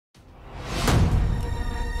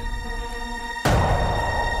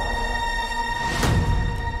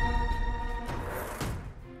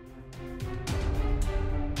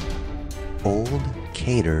Old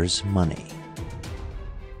Cater's Money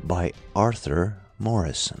by Arthur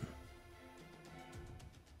Morrison.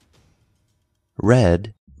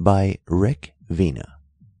 Read by Rick Vina.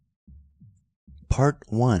 Part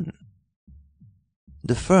 1.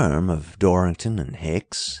 The firm of Dorrington and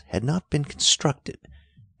Hicks had not been constructed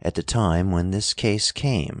at the time when this case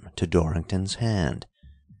came to Dorrington's hand.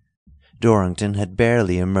 Dorrington had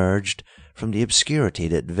barely emerged from the obscurity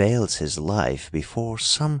that veils his life before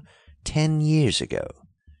some 10 years ago,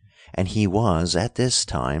 and he was at this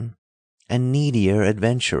time a needier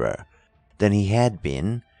adventurer than he had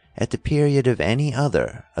been at the period of any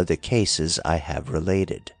other of the cases I have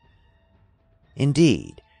related.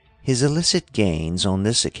 Indeed, his illicit gains on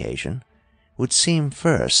this occasion would seem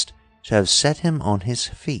first to have set him on his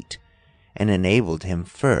feet and enabled him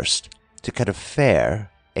first to cut a fair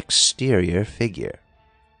exterior figure.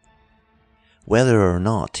 Whether or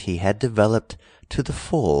not he had developed to the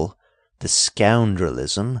full the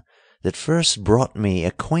scoundrelism that first brought me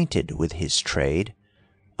acquainted with his trade,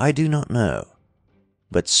 I do not know,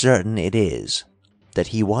 but certain it is that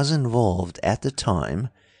he was involved at the time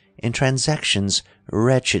in transactions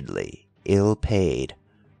wretchedly ill-paid,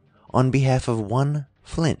 on behalf of one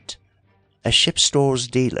Flint, a ship-stores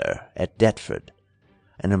dealer at Deptford,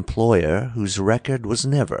 an employer whose record was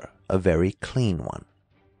never a very clean one.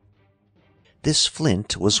 This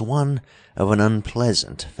Flint was one of an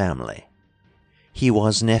unpleasant family. He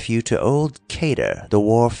was nephew to old Cater the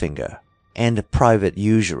wharfinger and private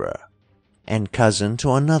usurer, and cousin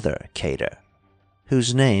to another Cater,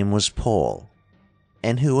 whose name was Paul,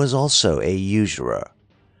 and who was also a usurer,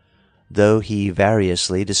 though he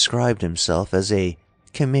variously described himself as a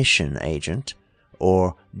commission agent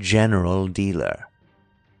or general dealer.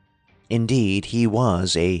 Indeed, he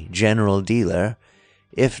was a general dealer,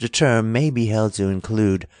 if the term may be held to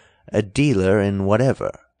include a dealer in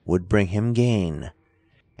whatever would bring him gain,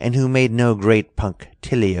 and who made no great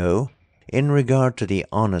punctilio in regard to the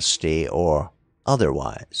honesty or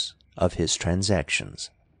otherwise of his transactions.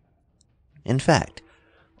 In fact,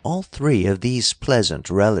 all three of these pleasant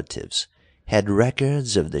relatives had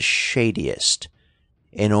records of the shadiest,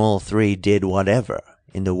 and all three did whatever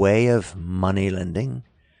in the way of money-lending,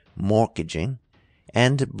 mortgaging,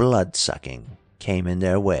 and blood-sucking came in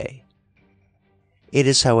their way. It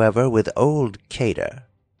is, however, with old Cater,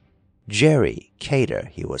 Jerry Cater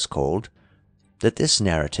he was called, that this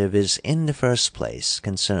narrative is in the first place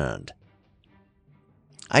concerned.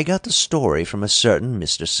 I got the story from a certain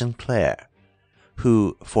Mr. Sinclair,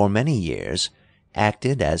 who for many years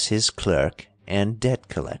acted as his clerk and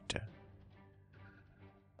debt-collector.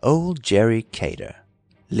 Old Jerry Cater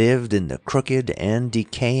lived in the crooked and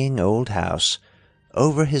decaying old house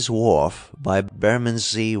over his wharf by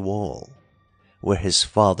Bermondsey Wall, where his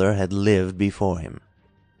father had lived before him.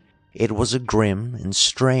 It was a grim and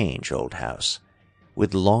strange old house,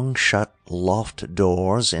 with long-shut loft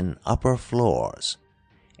doors in upper floors,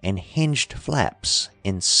 and hinged flaps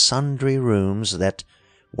in sundry rooms that,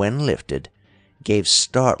 when lifted, gave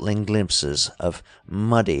startling glimpses of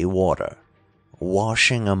muddy water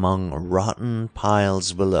washing among rotten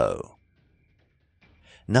piles below.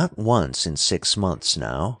 Not once in 6 months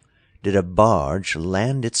now did a barge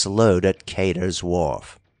land its load at Cater's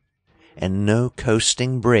wharf, and no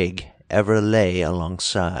coasting brig ever lay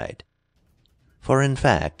alongside. For in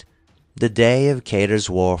fact, the day of Cater's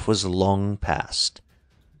wharf was long past,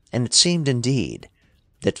 and it seemed indeed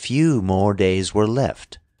that few more days were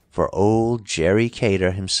left for old Jerry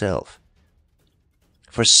Cater himself.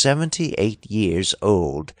 For 78 years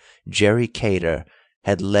old Jerry Cater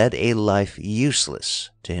had led a life useless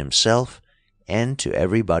to himself and to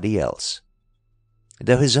everybody else,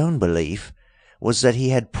 though his own belief was that he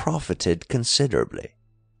had profited considerably.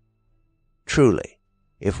 Truly,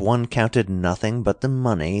 if one counted nothing but the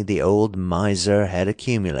money the old miser had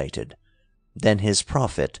accumulated, then his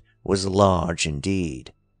profit was large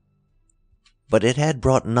indeed. But it had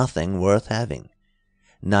brought nothing worth having,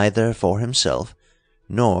 neither for himself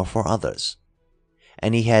nor for others,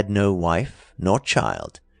 and he had no wife nor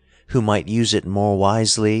child who might use it more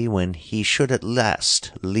wisely when he should at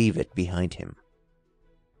last leave it behind him.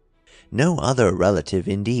 No other relative,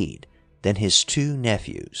 indeed, than his 2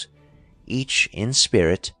 nephews, each in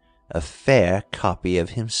spirit a fair copy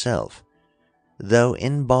of himself, though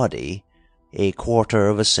in body a quarter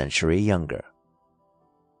of a century younger.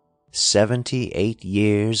 78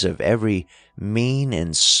 years of every mean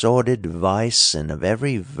and sordid vice and of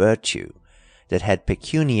every virtue that had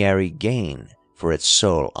pecuniary gain for its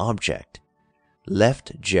sole object,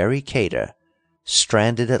 left Jerry Cater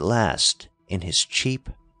stranded at last in his cheap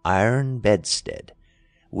iron bedstead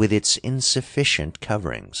with its insufficient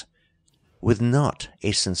coverings, with not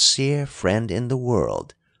a sincere friend in the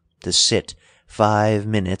world to sit 5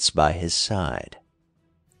 minutes by his side.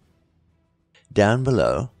 Down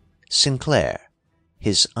below, Sinclair,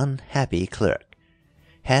 his unhappy clerk,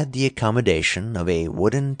 had the accommodation of a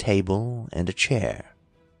wooden table and a chair,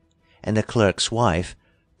 and the clerk's wife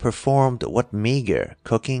performed what meagre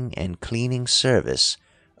cooking and cleaning service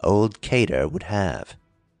old Cater would have.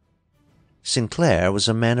 Sinclair was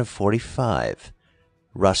a man of 45,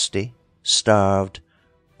 rusty, starved,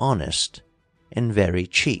 honest, and very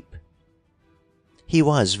cheap. He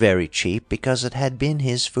was very cheap because it had been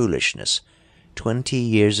his foolishness 20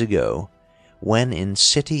 years ago, when in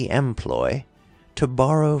city employ, to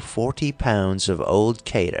borrow £40 of old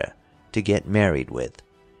Cater to get married with,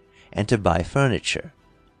 and to buy furniture,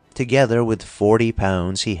 together with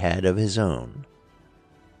 £40 he had of his own.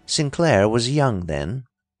 Sinclair was young then,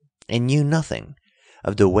 and knew nothing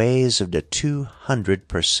of the ways of the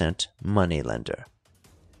 200% money-lender.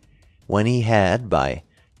 When he had, by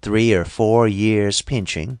 3 or 4 years'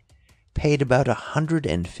 pinching, paid about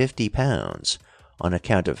 £150 on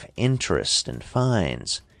account of interest and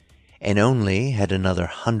fines, and only had another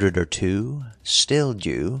 100 or 2 still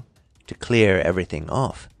due to clear everything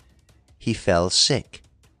off, he fell sick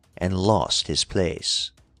and lost his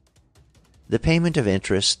place. The payment of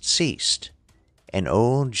interest ceased, and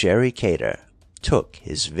old Jerry Cater took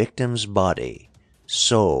his victim's body,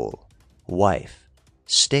 soul, wife,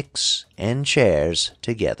 sticks, and chairs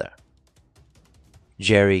together.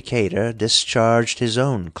 Jerry Cater discharged his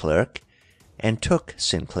own clerk, and took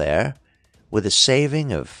Sinclair, with a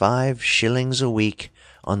saving of 5 shillings a week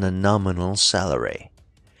on the nominal salary,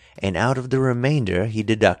 and out of the remainder he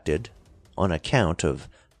deducted, on account of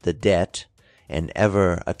the debt and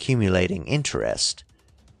ever accumulating interest,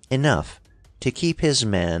 enough to keep his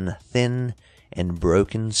man thin and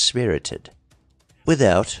broken-spirited,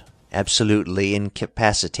 without absolutely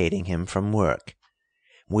incapacitating him from work,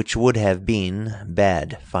 which would have been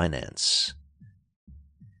bad finance.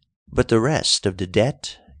 But the rest of the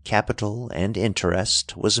debt, capital, and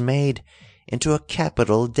interest was made into a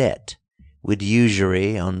capital debt, with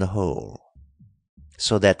usury on the whole,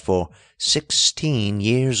 so that for 16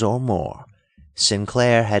 years or more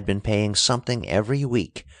Sinclair had been paying something every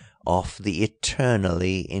week off the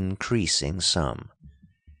eternally increasing sum,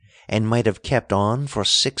 and might have kept on for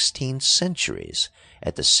 16 centuries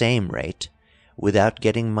at the same rate without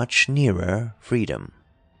getting much nearer freedom.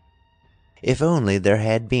 If only there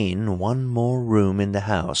had been one more room in the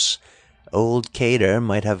house, old Cater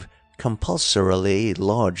might have compulsorily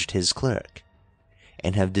lodged his clerk,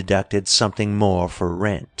 and have deducted something more for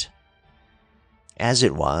rent. As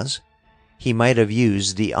it was, he might have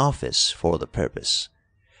used the office for the purpose,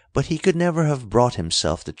 but he could never have brought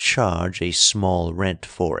himself to charge a small rent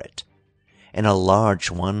for it, and a large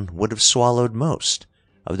one would have swallowed most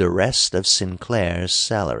of the rest of Sinclair's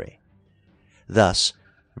salary, thus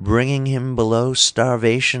bringing him below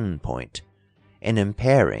starvation point and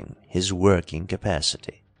impairing his working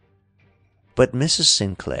capacity. But Mrs.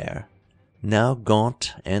 Sinclair, now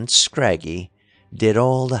gaunt and scraggy, did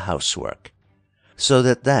all the housework, so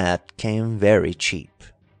that came very cheap.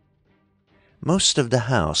 Most of the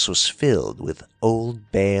house was filled with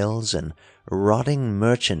old bales and rotting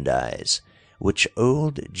merchandise which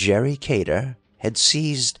old Jerry Cater had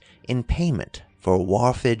seized in payment for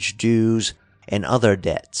wharfage dues and other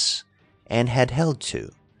debts, and had held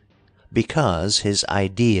to, because his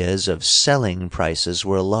ideas of selling prices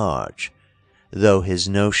were large, though his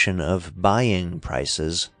notion of buying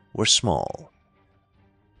prices were small.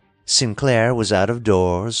 Sinclair was out of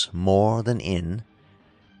doors more than in,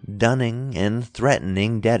 dunning and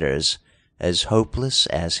threatening debtors as hopeless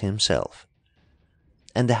as himself,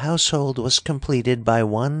 and the household was completed by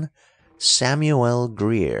one Samuel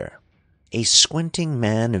Greer, a squinting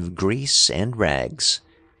man of grease and rags,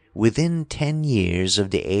 within 10 years of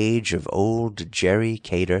the age of old Jerry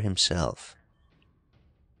Cater himself.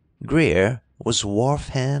 Greer was wharf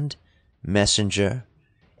hand, messenger,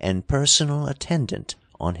 and personal attendant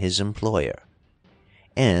on his employer,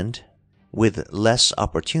 and, with less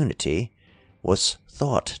opportunity, was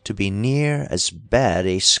thought to be near as bad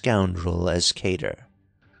a scoundrel as Cater.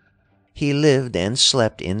 He lived and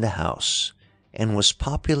slept in the house, and was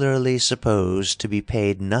popularly supposed to be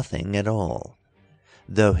paid nothing at all,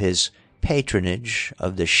 though his patronage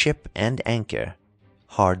of the Ship and Anchor,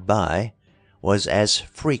 hard by, was as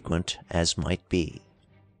frequent as might be.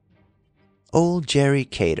 Old Jerry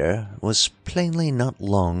Cater was plainly not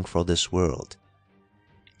long for this world.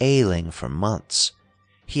 Ailing for months,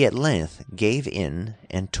 he at length gave in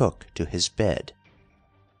and took to his bed.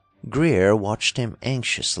 Greer watched him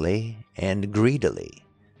anxiously and greedily,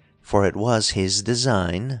 for it was his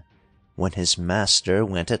design, when his master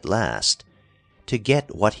went at last, to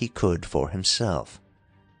get what he could for himself.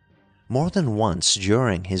 More than once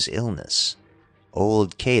during his illness,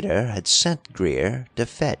 old Cater had sent Greer to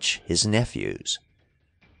fetch his nephews.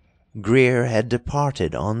 Greer had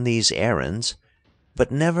departed on these errands,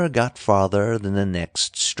 but never got farther than the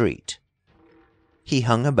next street. He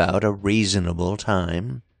hung about a reasonable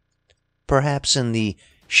time, perhaps in the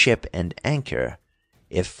Ship and Anchor,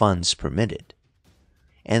 if funds permitted,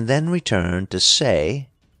 and then returned to say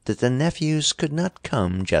that the nephews could not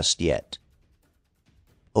come just yet.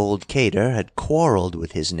 Old Cater had quarrelled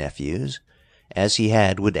with his nephews, as he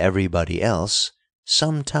had with everybody else,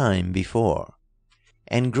 some time before,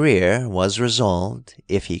 and Greer was resolved,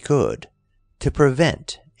 if he could, to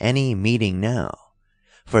prevent any meeting now,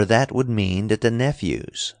 for that would mean that the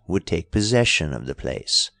nephews would take possession of the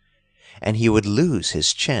place, and he would lose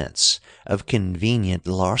his chance of convenient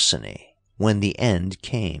larceny when the end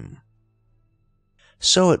came.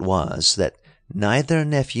 So it was that neither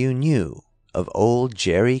nephew knew of old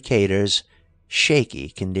Jerry Cater's shaky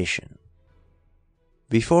condition.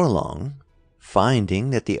 Before long, finding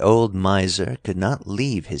that the old miser could not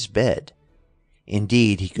leave his bed,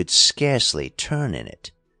 indeed he could scarcely turn in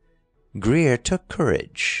it, Greer took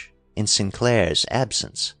courage, in Sinclair's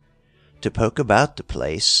absence, to poke about the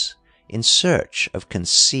place in search of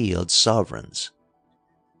concealed sovereigns.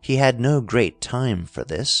 He had no great time for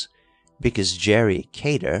this, because Jerry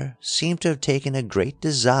Cater seemed to have taken a great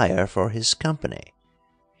desire for his company,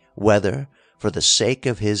 whether for the sake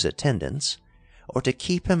of his attendance or to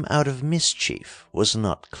keep him out of mischief was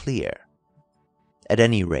not clear. At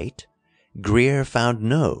any rate, Greer found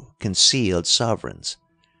no concealed sovereigns,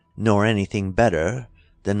 nor anything better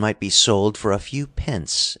than might be sold for a few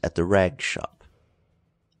pence at the rag shop.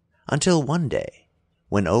 Until one day,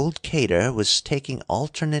 when old Cater was taking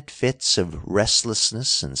alternate fits of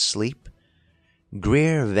restlessness and sleep,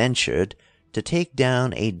 Greer ventured to take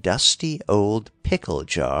down a dusty old pickle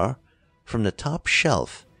jar from the top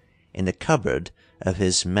shelf in the cupboard of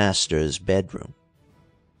his master's bedroom.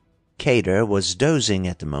 Cater was dozing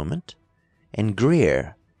at the moment, and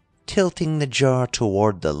Greer, tilting the jar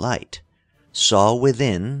toward the light, saw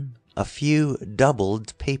within a few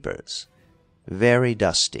doubled papers, very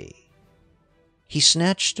dusty. He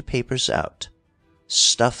snatched the papers out,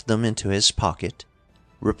 stuffed them into his pocket,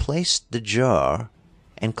 replaced the jar,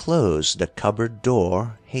 and closed the cupboard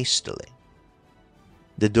door hastily.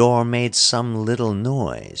 The door made some little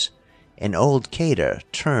noise, and old Cater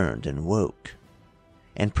turned and woke,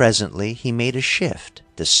 and presently he made a shift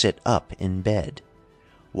to sit up in bed,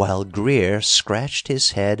 while Greer scratched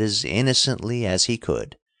his head as innocently as he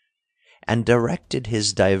could, and directed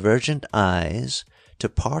his divergent eyes to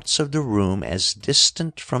parts of the room as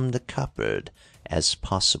distant from the cupboard as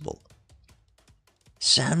possible.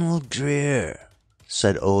 "Samuel Greer,"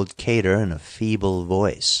 said old Cater in a feeble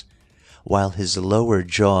voice, while his lower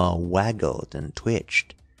jaw waggled and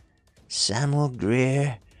twitched. "Samuel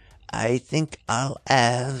Greer, I think I'll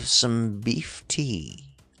 'ave some beef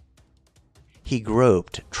tea." He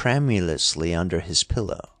groped tremulously under his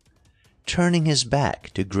pillow, turning his back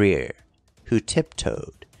to Greer, who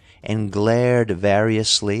tiptoed and glared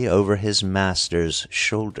variously over his master's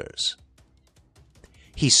shoulders.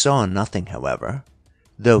 He saw nothing, however,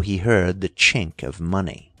 though he heard the chink of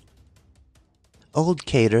money. Old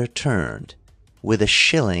Cater turned, with a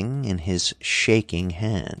shilling in his shaking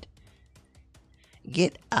hand.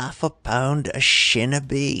 "Get £1 a shin of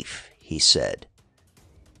beef," he said,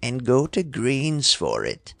 "and go to Green's for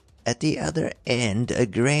it, at the other end o'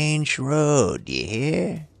 Grange Road, d'ye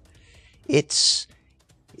hear? It's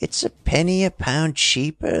a penny a pound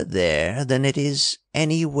cheaper there than it is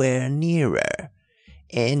anywhere nearer,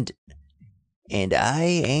 and I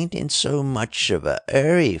ain't in so much of a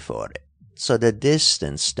hurry for it, so the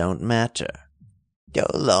distance don't matter. Go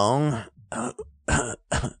along."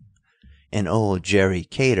 And old Jerry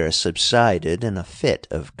Cater subsided in a fit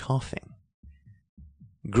of coughing.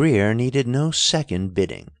 Greer needed no second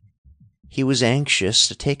bidding. He was anxious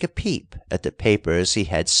to take a peep at the papers he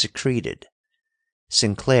had secreted.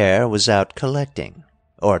 Sinclair was out collecting,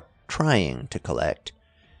 or trying to collect,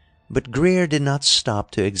 but Greer did not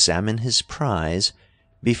stop to examine his prize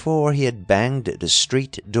before he had banged the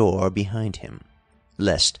street door behind him,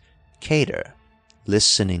 lest Cater,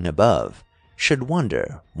 listening above, should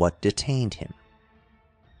wonder what detained him.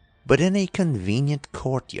 But in a convenient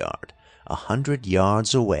courtyard 100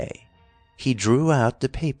 yards away, he drew out the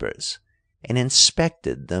papers and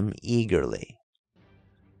inspected them eagerly.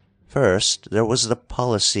 First there was the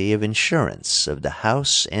policy of insurance of the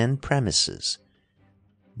house and premises,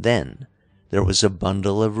 then there was a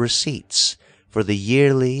bundle of receipts for the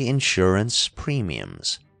yearly insurance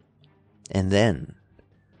premiums. And then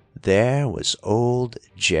there was old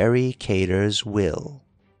Jerry Cater's will.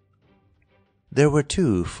 There were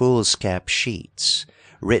 2 foolscap sheets,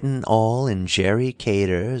 written all in Jerry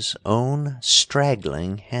Cater's own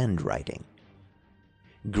straggling handwriting.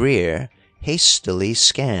 Greer hastily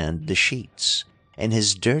scanned the sheets, and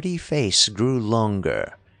his dirty face grew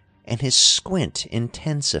longer, and his squint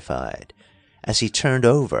intensified as he turned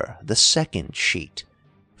over the second sheet,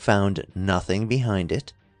 found nothing behind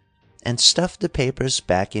it, and stuffed the papers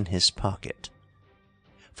back in his pocket.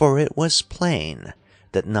 For it was plain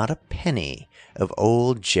that not a penny of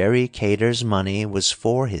old Jerry Cater's money was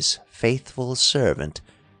for his faithful servant,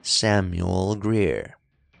 Samuel Greer.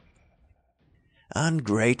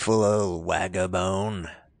 "Ungrateful old wagabone,"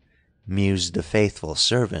 mused the faithful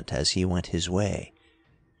servant as he went his way.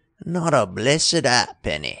 "Not a blessed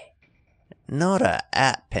halfpenny. Not a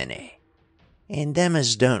halfpenny. And them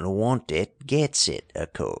as don't want it gets it, o'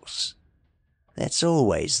 course. That's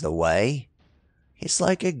always the way. It's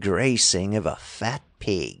like a gracing of a fat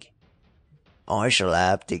pig. I shall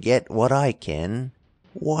have to get what I can,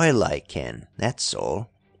 while I can, that's all."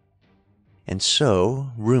 And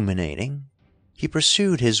so, ruminating, he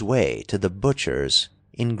pursued his way to the butcher's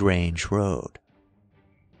in Grange Road.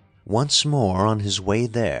 Once more on his way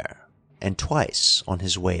there, and twice on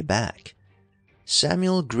his way back,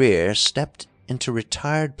 Samuel Greer stepped into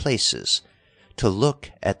retired places to look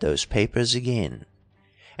at those papers again,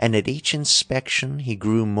 and at each inspection he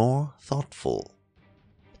grew more thoughtful.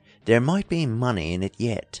 There might be money in it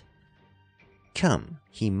yet. Come,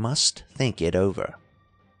 he must think it over.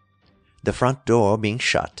 The front door being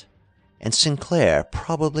shut, and Sinclair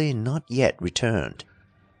probably not yet returned,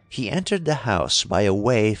 he entered the house by a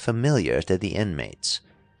way familiar to the inmates,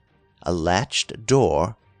 a latched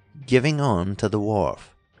door giving on to the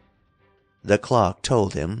wharf. The clock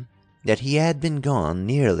told him that he had been gone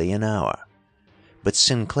nearly an hour, but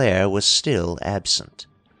Sinclair was still absent.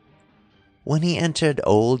 When he entered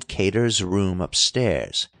old Cater's room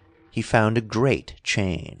upstairs, he found a great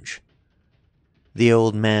change. The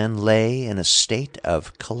old man lay in a state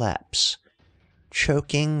of collapse,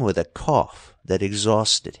 choking with a cough that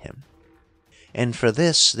exhausted him. And for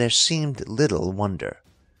this there seemed little wonder,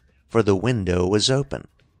 for the window was open,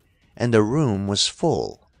 and the room was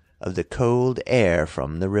full of the cold air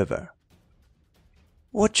from the river.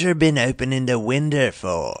 "What yer been opening the winder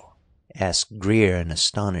for?" asked Greer in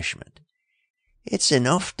astonishment. "It's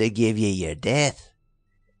enough to give ye your death."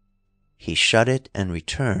 He shut it and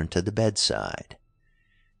returned to the bedside.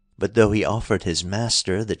 But though he offered his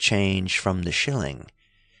master the change from the shilling,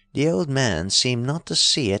 the old man seemed not to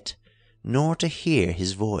see it nor to hear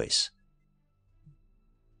his voice.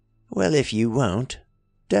 "Well, if you won't,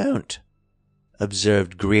 don't,"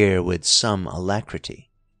 observed Greer with some alacrity,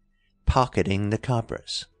 pocketing the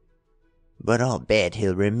coppers. "But I'll bet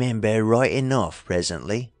he'll remember right enough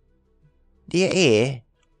presently. D'ye hear?"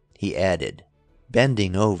 he added,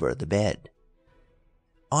 bending over the bed.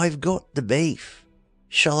 "I've got the beef.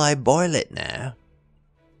 Shall I boil it now?"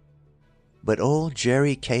 But old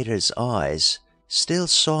Jerry Cater's eyes still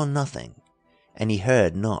saw nothing, and he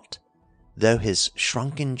heard not, though his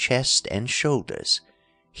shrunken chest and shoulders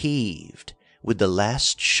heaved with the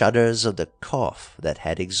last shudders of the cough that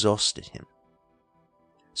had exhausted him.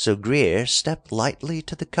 So Greer stepped lightly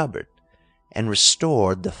to the cupboard and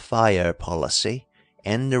restored the fire policy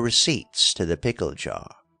and the receipts to the pickle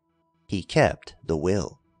jar. He kept the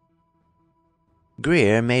will.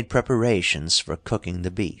 Greer made preparations for cooking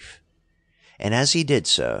the beef, and as he did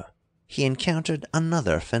so, he encountered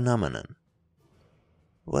another phenomenon.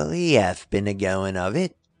 "Well, he hath been a-going of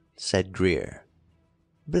it," said Greer.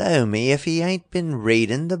 "Blow me if he ain't been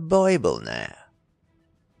reading the Bible now."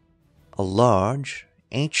 A large,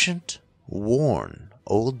 ancient, worn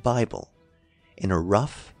old Bible, in a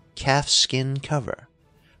rough calfskin cover,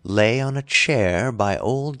 lay on a chair by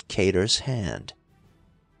old Cater's hand.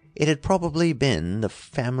 It had probably been the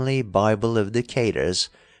family Bible of the Caters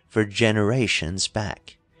for generations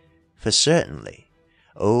back, for certainly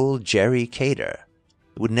old Jerry Cater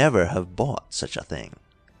would never have bought such a thing.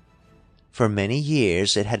 For many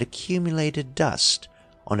years it had accumulated dust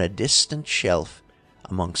on a distant shelf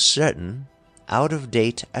among certain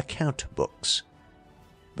out-of-date account books,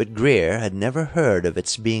 but Greer had never heard of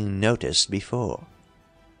its being noticed before.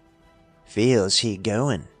 "Feels he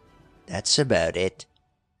going, that's about it,"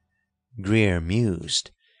 Greer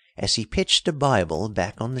mused, as he pitched the Bible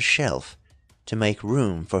back on the shelf to make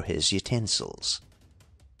room for his utensils.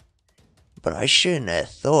 "But I shouldn't have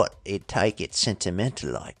thought he'd take it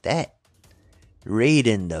sentimental like that.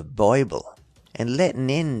 Reading the Bible and letting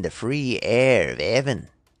in the free air of heaven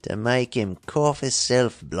to make him cough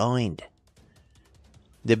hisself blind.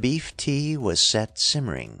 The beef tea was set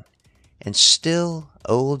simmering, and still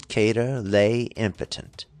old Cater lay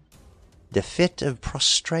impotent. The fit of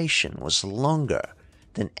prostration was longer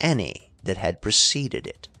than any that had preceded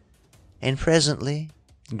it, and presently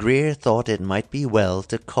Greer thought it might be well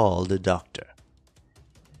to call the doctor.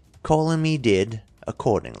 Call him he did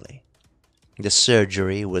accordingly. The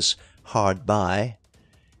surgery was hard by,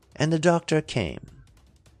 and the doctor came.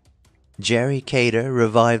 Jerry Cater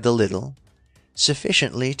revived a little,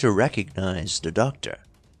 sufficiently to recognize the doctor,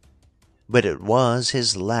 but it was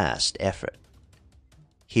his last effort.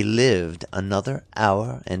 He lived another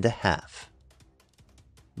hour and a half.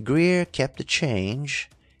 Greer kept the change,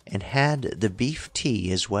 and had the beef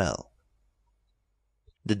tea as well.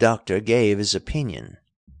 The doctor gave his opinion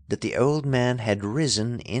that the old man had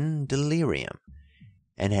risen in delirium,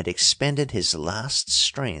 and had expended his last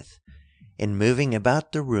strength in moving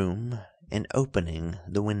about the room and opening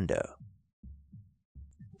the window.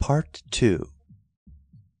 Part 2.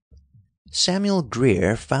 Samuel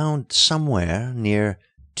Greer found somewhere near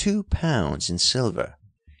 £2 in silver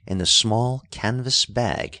in a small canvas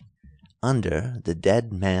bag under the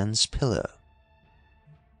dead man's pillow.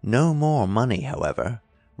 No more money, however,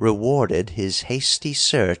 rewarded his hasty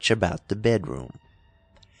search about the bedroom,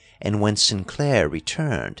 and when Sinclair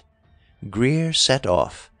returned, Greer set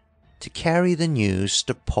off to carry the news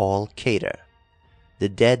to Paul Cater, the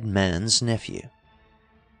dead man's nephew.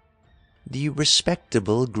 The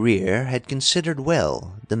respectable Greer had considered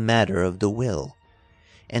well the matter of the will,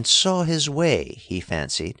 and saw his way, he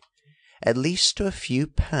fancied, at least to a few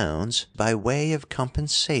pounds by way of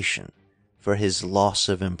compensation for his loss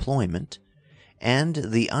of employment and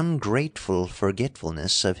the ungrateful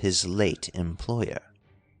forgetfulness of his late employer.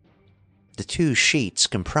 The 2 sheets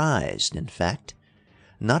comprised, in fact,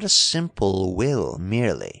 not a simple will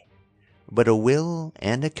merely, but a will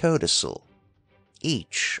and a codicil,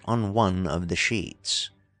 each on one of the sheets,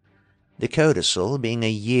 the codicil being a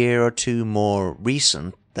year or 2 more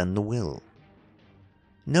recent than the will.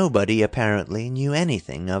 Nobody apparently knew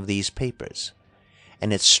anything of these papers,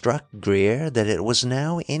 and it struck Greer that it was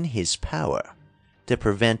now in his power to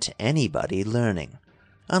prevent anybody learning,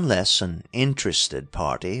 unless an interested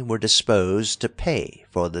party were disposed to pay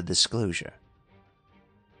for the disclosure.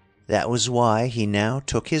 That was why he now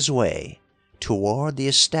took his way toward the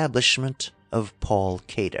establishment of Paul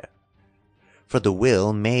Cater, for the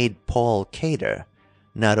will made Paul Cater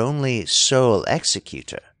not only sole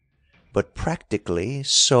executor, but practically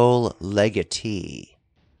sole legatee.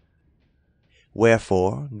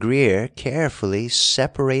 Wherefore Greer carefully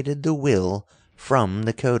separated the will from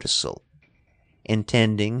the codicil,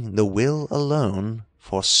 intending the will alone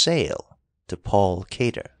for sale to Paul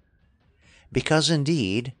Cater, because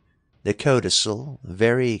indeed the codicil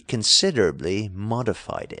very considerably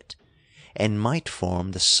modified it, and might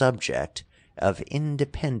form the subject of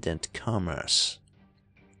independent commerce.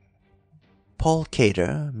 Paul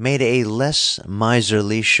Cater made a less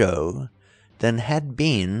miserly show than had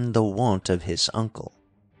been the wont of his uncle.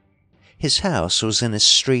 His house was in a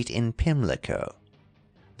street in Pimlico,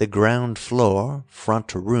 the ground floor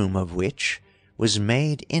front room of which was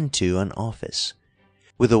made into an office,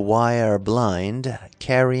 with a wire blind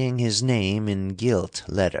carrying his name in gilt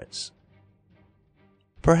letters.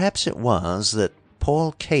 Perhaps it was that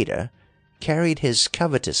Paul Cater carried his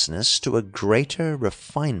covetousness to a greater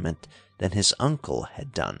refinement than his uncle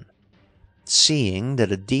had done, seeing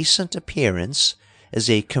that a decent appearance is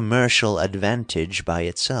a commercial advantage by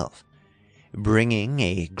itself, bringing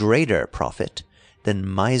a greater profit than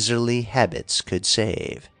miserly habits could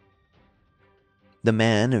save. The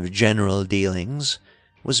man of general dealings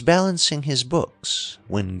was balancing his books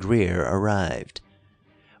when Greer arrived,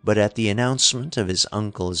 but at the announcement of his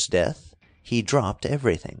uncle's death he dropped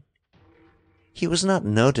everything. He was not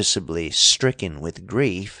noticeably stricken with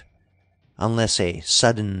grief, unless a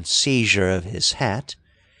sudden seizure of his hat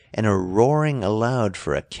and a roaring aloud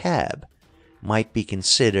for a cab might be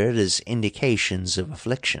considered as indications of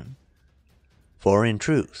affliction. For in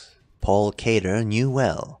truth Paul Cater knew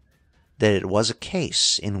well that it was a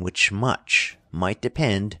case in which much might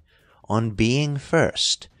depend on being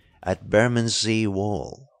first at Bermondsey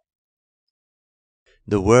Wall.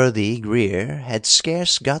 The worthy Greer had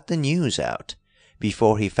scarce got the news out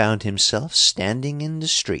before he found himself standing in the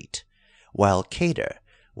street, while Cater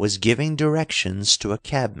was giving directions to a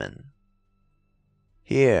cabman.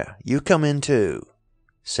 "Here, you come in too,"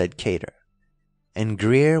 said Cater, and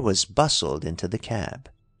Greer was bustled into the cab.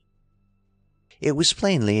 It was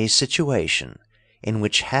plainly a situation in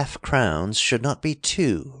which half-crowns should not be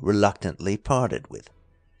too reluctantly parted with.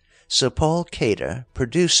 So Paul Cater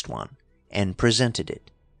produced one and presented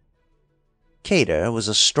it. Cater was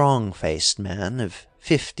a strong-faced man of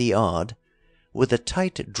 50-odd, with a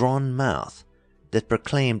tight-drawn mouth that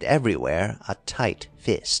proclaimed everywhere a tight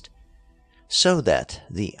fist, so that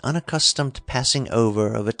the unaccustomed passing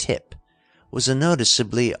over of a tip was a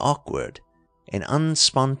noticeably awkward and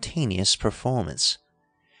unspontaneous performance,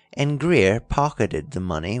 and Greer pocketed the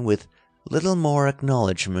money with little more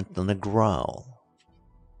acknowledgment than a growl.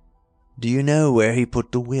 "Do you know where he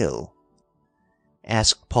put the will?"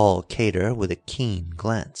 asked Paul Cater with a keen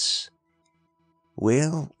glance.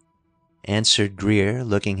 "Will?" answered Greer,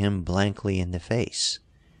 looking him blankly in the face,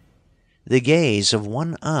 the gaze of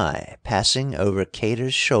one eye passing over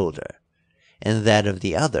Cater's shoulder, and that of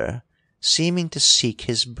the other seeming to seek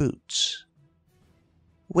his boots.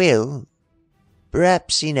 "Will?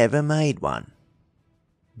 Perhaps he never made one."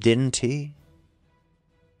 "Didn't he?"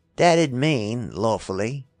 "That'd mean,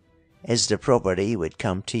 lawfully, as the property would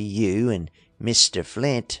come to you and Mr.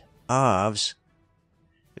 Flint, halves,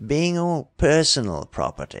 being all personal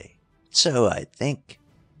property. So I think."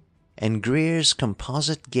 And Greer's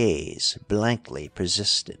composite gaze blankly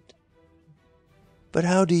persisted. "But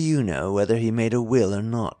how do you know whether he made a will or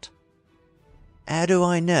not?" "How do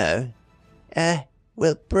I know?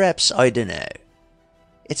 Well, perhaps I dunno.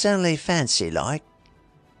 It's only fancy-like.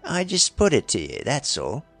 I just put it to you, that's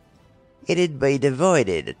all. It'd be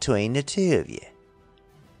divided atween the two of you."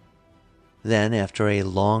 Then, after a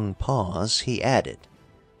long pause, he added,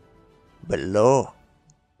 "But law,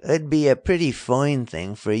 it'd be a pretty fine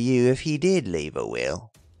thing for you if he did leave a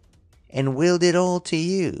will, and willed it all to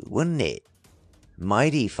you, wouldn't it?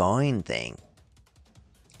 Mighty fine thing.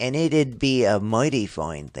 And it'd be a mighty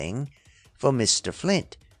fine thing for Mr.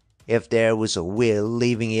 Flint if there was a will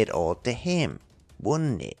leaving it all to him,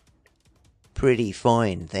 wouldn't it? Pretty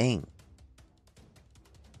fine thing."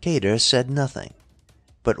 Cater said nothing,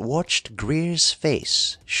 but watched Greer's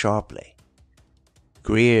face sharply.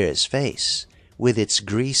 Greer's face, with its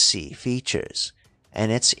greasy features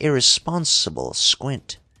and its irresponsible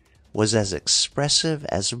squint, was as expressive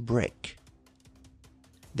as a brick.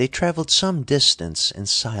 They travelled some distance in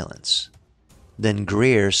silence. Then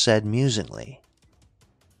Greer said musingly,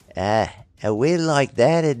 "A will like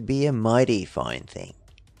that'd be a mighty fine thing.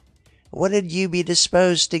 What'd you be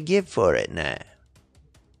disposed to give for it now?"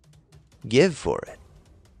 "Give for it?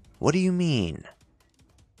 What do you mean?"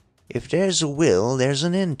 "If there's a will, there's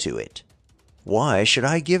an end to it. Why should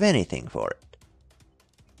I give anything for it?"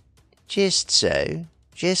 Just so,"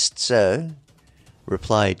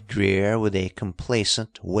 replied Greer with a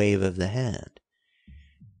complacent wave of the hand.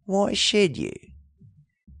 "Why should you?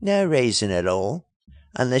 No reason at all,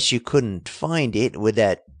 unless you couldn't find it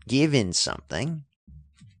without giving something."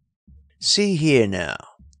 "See here now,"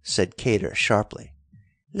 said Cater sharply.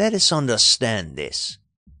 "Let us understand this.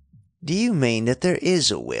 Do you mean that there is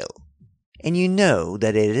a will, and you know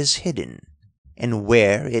that it is hidden, and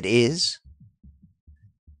where it is?"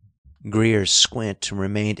 Greer's squint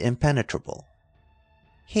remained impenetrable.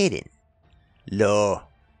 "Hidden? Law,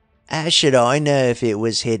 how should I know if it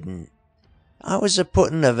was hidden? I was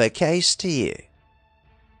a-putting of a case to you."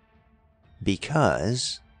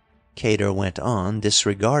 "Because," Cater went on,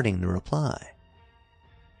 disregarding the reply,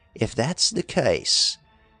 "if that's the case,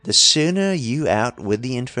 the sooner you out with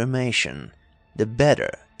the information, the better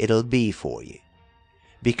it'll be for you.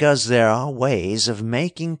 Because there are ways of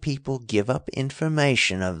making people give up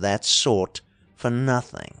information of that sort for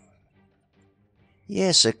nothing."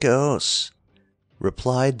 "Yes, of course,"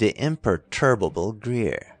 replied the imperturbable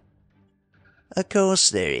Greer. "Of course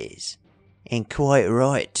there is, and quite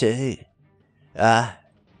right too.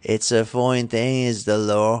 It's a fine thing is the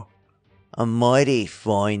law, a mighty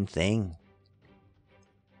fine thing."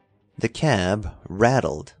 The cab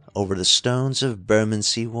rattled over the stones of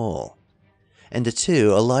Bermondsey Wall, and the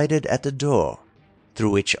two alighted at the door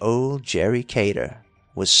through which old Jerry Cater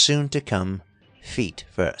was soon to come feet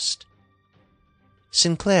first.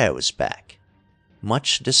 Sinclair was back,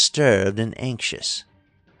 much disturbed and anxious.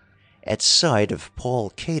 At sight of Paul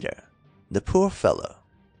Cater, the poor fellow,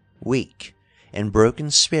 weak and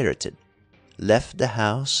broken-spirited, left the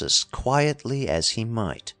house as quietly as he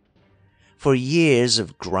might, for years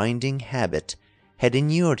of grinding habit had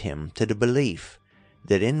inured him to the belief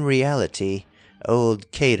that in reality old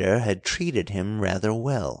Cater had treated him rather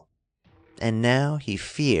well, and now he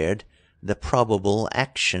feared the probable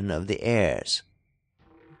action of the heirs.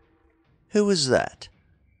 "Who was that?"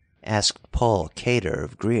 asked Paul Cater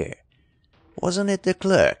of Greer. "Wasn't it the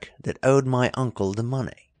clerk that owed my uncle the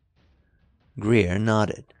money?" Greer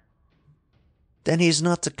nodded. Then he's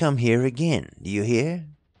not to come here again, do you hear?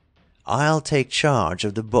 I'll take charge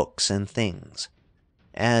of the books and things.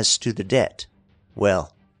 As to the debt,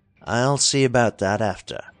 well, I'll see about that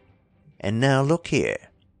after. And now look here."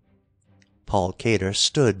 Paul Cater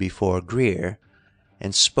stood before Greer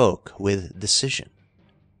and spoke with decision.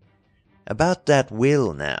 "About that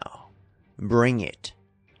will now. Bring it."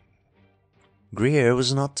 Greer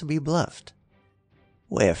was not to be bluffed.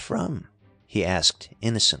 "Where from?" he asked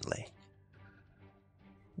innocently.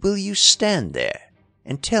 "Will you stand there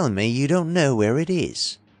and tell me you don't know where it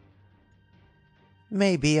is?"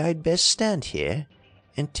 "Maybe I'd best stand here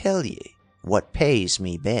and tell you what pays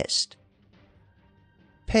me best."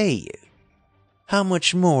 "Pay you? How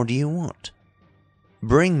much more do you want?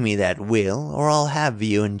 Bring me that will, or I'll have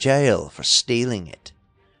you in jail for stealing it."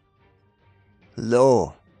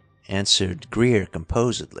 "Law," answered Greer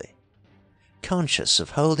composedly, conscious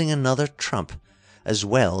of holding another trump as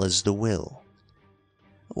well as the will.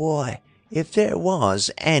 "Why, if there was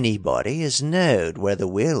anybody as knowed where the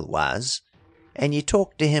will was, and you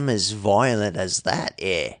talked to him as violent as that,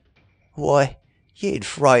 why, you'd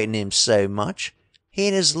frighten him so much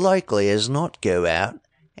he'd as likely as not go out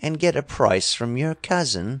and get a price from your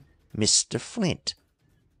cousin, Mr. Flint.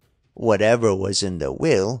 Whatever was in the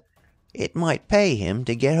will, it might pay him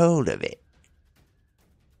to get hold of it."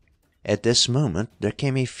 At this moment there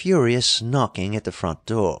came a furious knocking at the front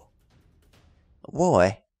door.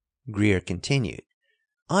 "Why," Greer continued,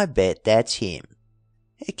 "I bet that's him.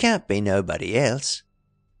 It can't be nobody else.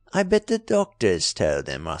 I bet the doctor's told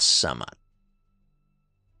him or summat."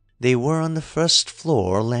 They were on the first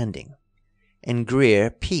floor landing, and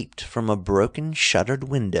Greer peeped from a broken shuttered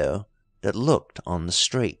window that looked on the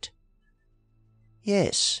street.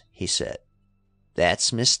 "Yes," he said,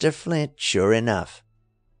 "that's Mr. Flint, sure enough.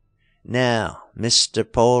 Now, Mr.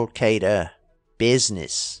 Paul Cater,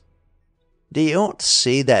 business. Do you want to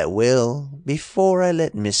see that will before I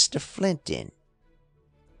let Mr. Flint in?"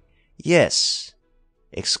 "Yes,"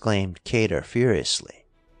 exclaimed Cater furiously,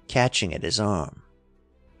 catching at his arm.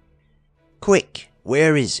 "Quick,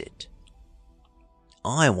 where is it?"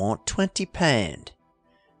 "I want £20.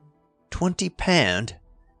 £20?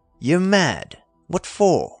 You're mad. What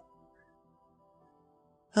for?"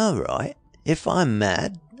 "All right, if I'm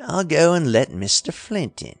mad, I'll go and let Mr.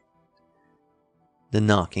 Flint in." The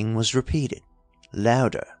knocking was repeated,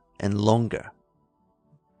 louder and longer.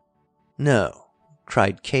 "No,"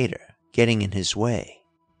 cried Cater, getting in his way.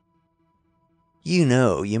 "You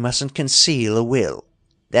know you mustn't conceal a will.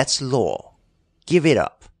 That's law. Give it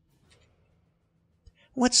up."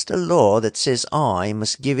 "What's the law that says I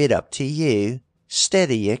must give it up to you, 'stead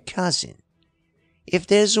of your cousin? If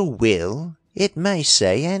there's a will, it may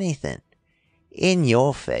say anything, in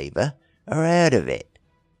your favour or out of it.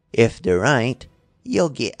 If there ain't, you'll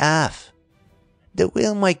get half. The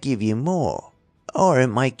will might give you more, or it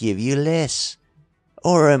might give you less,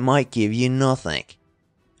 or it might give you nothing.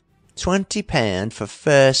 £20 for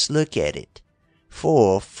first look at it,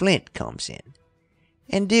 'fore Flint comes in,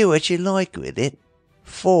 and do what you like with it,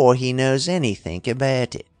 'fore he knows anything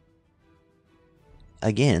about it."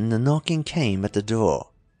 Again the knocking came at the door,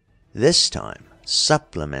 this time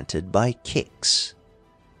supplemented by kicks.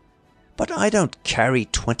 "But I don't carry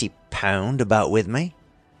 £20 about with me,"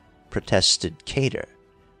 protested Cater,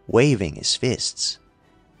 waving his fists.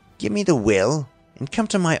 "Give me the will, and come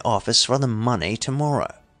to my office for the money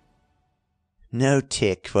tomorrow." "No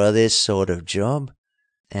tick for this sort of job,"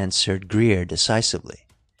 answered Greer decisively.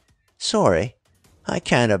 "Sorry, I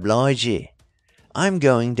can't oblige you. I'm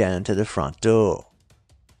going down to the front door."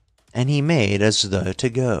 And he made as though to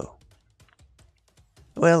go.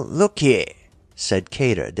 "Well, look here," said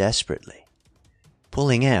Cater desperately,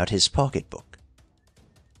 pulling out his pocketbook.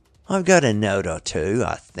 "I've got a note or two,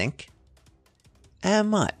 I think." "How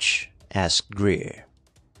much?" asked Greer,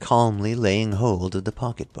 calmly laying hold of the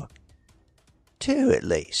pocketbook. "Two at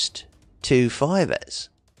least. 2 fivers.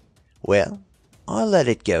 Well, I'll let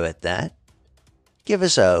it go at that. Give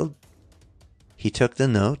us hold." He took the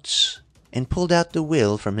notes and pulled out the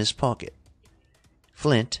will from his pocket.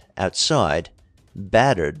 Flint, outside,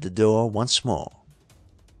 battered the door once more.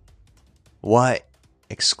 "Why,"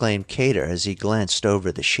 exclaimed Cater as he glanced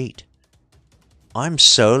over the sheet, "I'm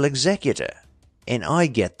sole executor, and I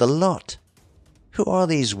get the lot. Who are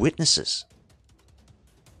these witnesses?"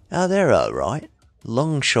 "Oh, they're all right.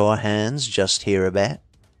 Longshore hands just hereabout.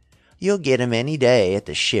 You'll get 'em any day at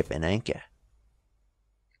the Ship and Anchor."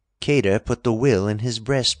 Cater put the will in his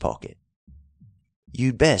breast pocket.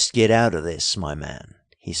 "You'd best get out of this, my man,"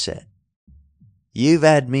 he said. "You've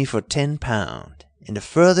had me for £10, and the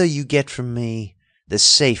further you get from me, the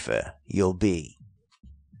safer you'll be."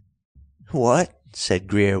 "What?" said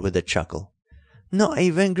Greer with a chuckle. "Not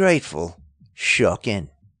even grateful. Shocking."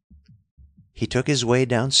 He took his way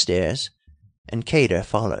downstairs, and Cater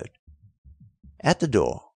followed. At the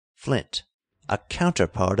door, Flint, a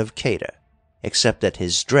counterpart of Cater, except that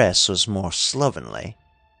his dress was more slovenly,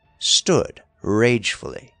 stood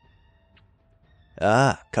ragefully.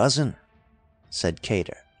 "Ah, cousin," said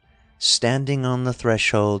Cater, standing on the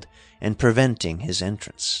threshold and preventing his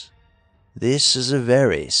entrance. "This is a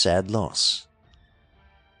very sad loss."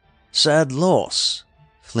 "Sad loss?"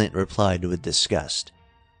 Flint replied with disgust.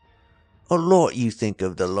 "A lot you think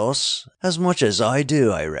of the loss, as much as I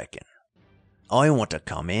do, I reckon. I want to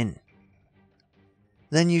come in."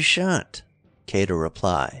 "Then you shan't," Cater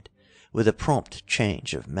replied, with a prompt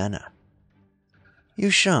change of manner. "You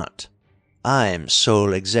shan't. I'm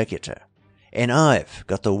sole executor, and I've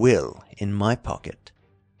got the will in my pocket."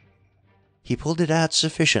 He pulled it out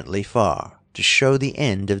sufficiently far to show the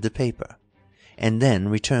end of the paper, and then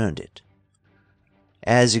returned it.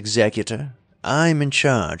 "As executor, I'm in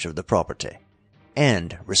charge of the property,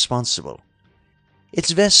 and responsible.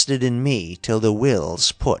 It's vested in me till the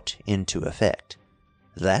will's put into effect.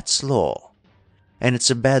 That's law, and it's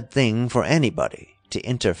a bad thing for anybody to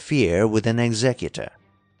interfere with an executor.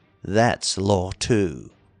 That's law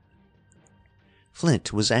too."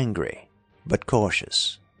 Flint was angry, but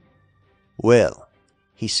cautious. "Well,"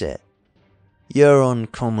 he said, "you're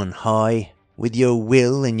uncommon high, with your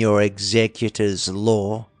will and your executor's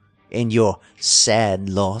law, and your sad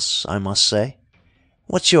loss, I must say.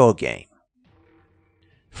 What's your game?"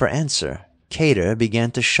 For answer, Cater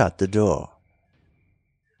began to shut the door.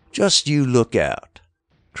 "Just you look out,"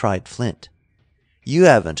 cried Flint. "You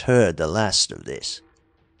haven't heard the last of this.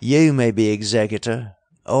 You may be executor,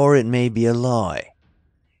 or it may be a lie.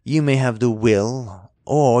 You may have the will,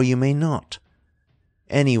 or you may not.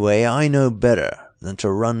 Anyway, I know better than to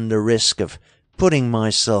run the risk of putting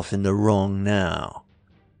myself in the wrong now.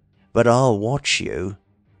 But I'll watch you,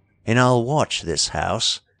 and I'll watch this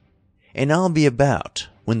house, and I'll be about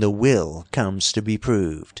when the will comes to be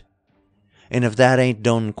proved. And if that ain't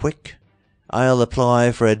done quick, I'll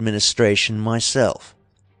apply for administration myself,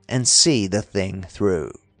 and see the thing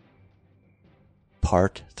through."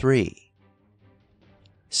 Part 3.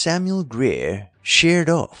 Samuel Greer sheered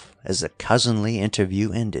off as the cousinly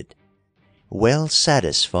interview ended, well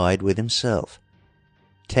satisfied with himself.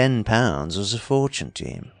 £10 was a fortune to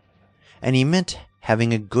him, and he meant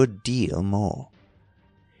having a good deal more.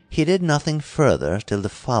 He did nothing further till the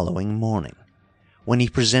following morning, when he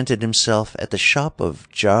presented himself at the shop of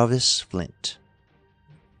Jarvis Flint.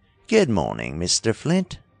 "Good morning, Mr.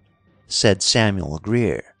 Flint," said Samuel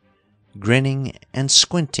Greer, grinning and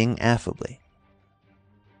squinting affably.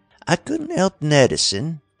 "I couldn't help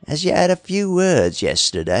noticing as you had a few words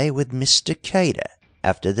yesterday with Mr. Cater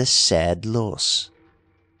after the sad loss."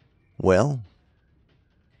 "Well?"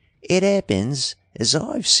 "It happens as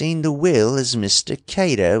I've seen the will as Mr.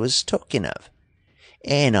 Cater was talking of,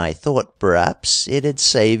 and I thought perhaps it'd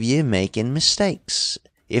save you making mistakes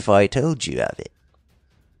if I told you of it."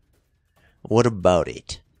 "What about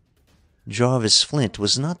it?" Jarvis Flint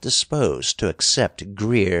was not disposed to accept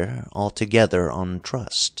Greer altogether on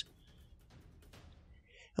trust.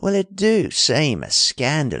 "Well, it do seem a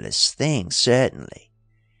scandalous thing, certainly.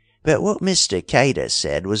 But what Mr. Cater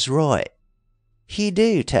said was right. He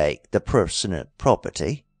do take the personal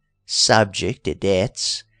property, subject to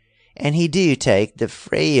debts, and he do take the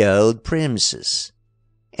freehold premises,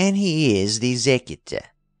 and he is the executor."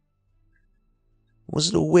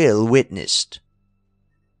 "Was the will witnessed?"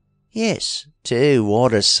 "Yes, 2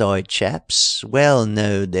 waterside chaps, well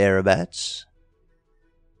knowed thereabouts."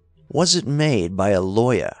 "Was it made by a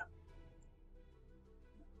lawyer?"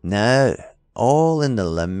 "No, all in the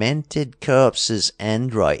lamented corpse's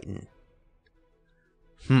handwriting."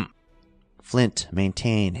 Flint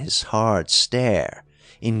maintained his hard stare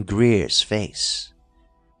in Greer's face.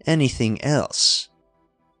 "Anything else?"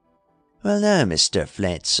 "Well, no, Mr.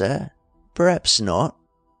 Flint, sir. Perhaps not.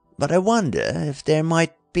 But I wonder if there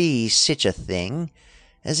might be sich a thing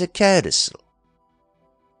as a codicil."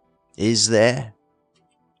 "Is there?"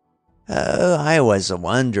 "Oh, I was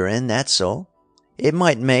a-wondering, that's all. It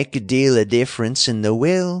might make a deal of difference in the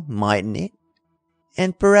will, mightn't it?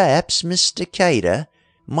 And perhaps Mr. Cater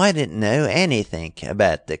mightn't know anything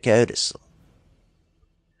about the codicil."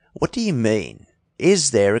 "What do you mean?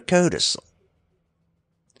 Is there a codicil?"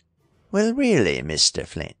 "Well, really, Mr.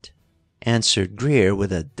 Flint," answered Greer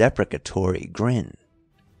with a deprecatory grin,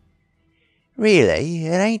 "really,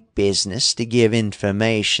 it ain't business to give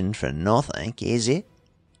information for nothing, is it?"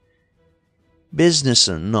 "Business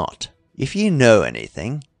or not, if you know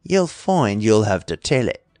anything, you'll find you'll have to tell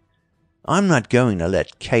it. I'm not going to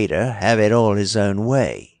let Cater have it all his own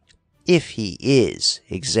way, if he is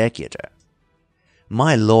executor.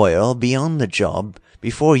 My lawyer'll be on the job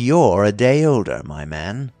before you're a day older, my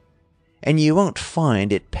man, and you won't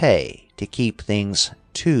find it pay to keep things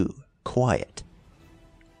too quiet.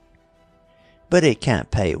 But it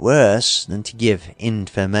can't pay worse than to give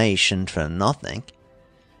information for nothing,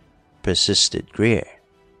 persisted Greer.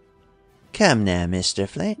 Come now, Mr.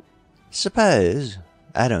 Flint. Suppose,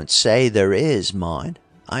 I don't say there is, mind,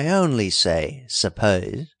 I only say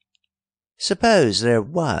suppose. Suppose there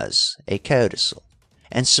was a codicil,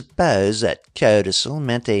 and suppose that codicil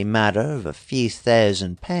meant a matter of a few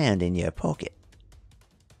 £1,000 in your pocket.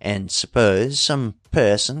 And suppose some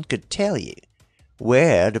person could tell you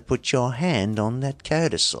where to put your hand on that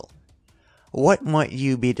codicil. What might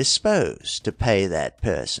you be disposed to pay that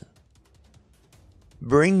person?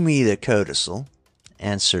 Bring me the codicil,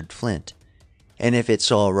 answered Flint, and if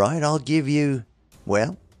it's all right, I'll give you,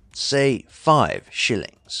 well, say 5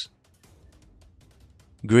 shillings.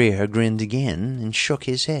 Greer grinned again and shook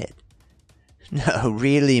his head. No,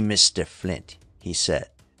 really, Mr. Flint, he said.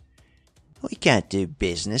 We can't do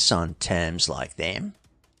business on terms like them.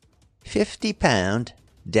 £50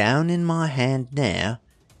 down in my hand now,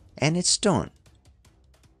 and it's done.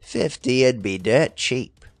 50'ud be dirt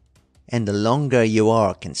cheap, and the longer you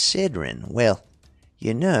are considering, well,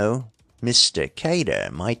 you know, Mr. Cater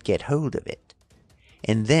might get hold of it.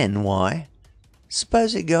 And then, why,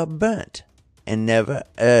 suppose it got burnt and never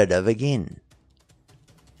heard of again.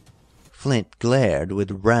 Flint glared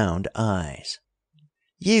with round eyes.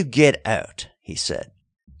 You get out, he said.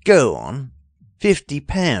 Go on.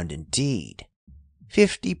 £50 indeed.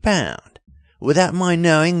 £50, without my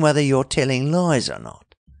knowing whether you're telling lies or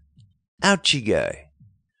not. Out you go.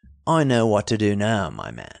 I know what to do now, my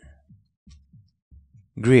man.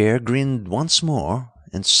 Greer grinned once more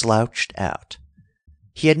and slouched out.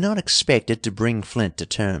 He had not expected to bring Flint to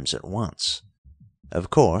terms at once. Of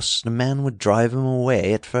course, the man would drive him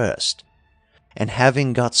away at first, and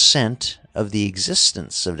having got scent of the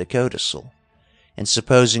existence of the codicil, and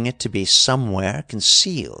supposing it to be somewhere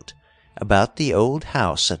concealed about the old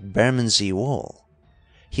house at Bermondsey Wall,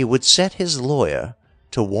 he would set his lawyer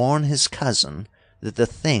to warn his cousin that the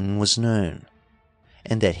thing was known,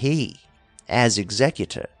 and that he, as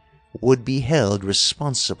executor, would be held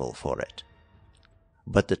responsible for it.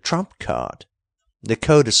 But the trump card, the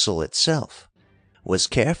codicil itself, was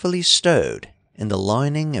carefully stowed in the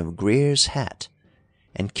lining of Greer's hat,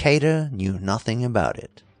 and Cater knew nothing about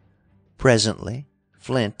it. Presently,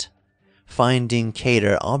 Flint, finding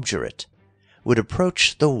Cater obdurate, would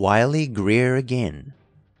approach the wily Greer again,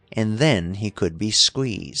 and then he could be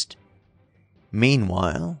squeezed.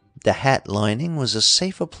 Meanwhile, the hat lining was as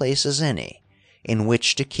safe a place as any in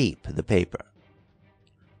which to keep the paper.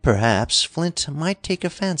 Perhaps Flint might take a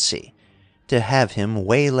fancy to have him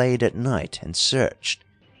waylaid at night and searched,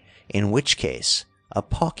 in which case a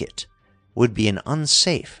pocket would be an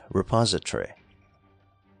unsafe repository.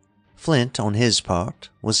 Flint, on his part,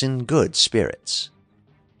 was in good spirits.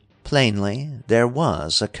 Plainly, there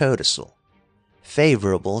was a codicil,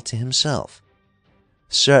 favourable to himself.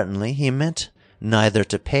 Certainly he meant neither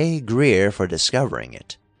to pay Greer for discovering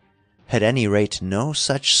it, at any rate no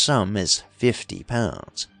such sum as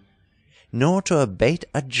 £50, nor to abate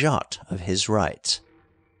a jot of his rights.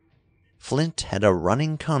 Flint had a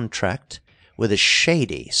running contract with a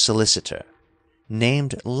shady solicitor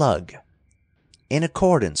named Lugg, in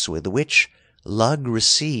accordance with which Lugg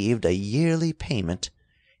received a yearly payment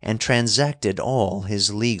and transacted all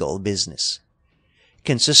his legal business,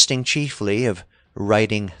 consisting chiefly of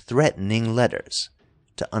writing threatening letters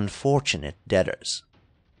to unfortunate debtors.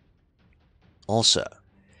 Also,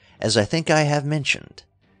 as I think I have mentioned,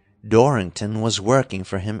 Dorrington was working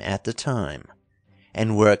for him at the time,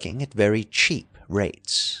 and working at very cheap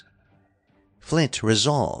rates. Flint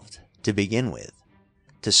resolved, to begin with,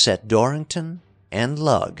 to set Dorrington and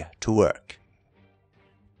Lugg to work.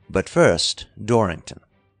 But first Dorrington,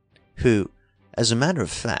 who, as a matter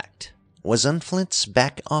of fact, was in Flint's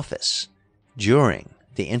back office during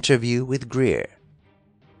the interview with Greer.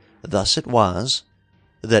 Thus it was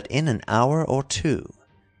that in an hour or two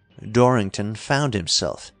Dorrington found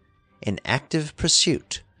himself in active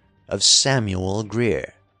pursuit of Samuel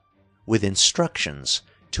Greer, with instructions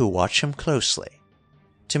to watch him closely,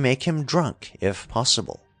 to make him drunk if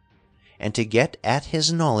possible, and to get at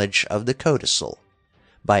his knowledge of the codicil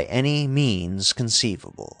by any means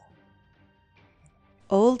conceivable.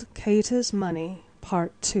 Old Cater's Money,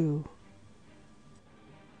 Part 2.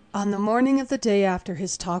 On the morning of the day after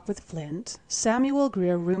his talk with Flint, Samuel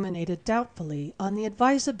Grier ruminated doubtfully on the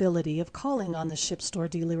advisability of calling on the ship store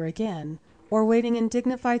dealer again, or waiting in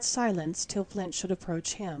dignified silence till Flint should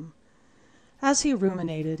approach him. As he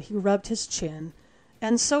ruminated, he rubbed his chin,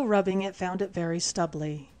 and so rubbing it found it very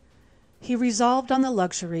stubbly. He resolved on the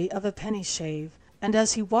luxury of a penny shave, and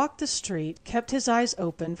as he walked the street kept his eyes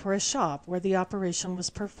open for a shop where the operation was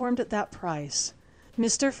performed at that price.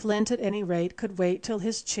 Mr. Flint, at any rate, could wait till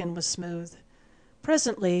his chin was smooth.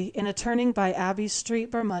 Presently, in a turning by Abbey Street,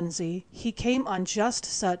 Bermondsey, he came on just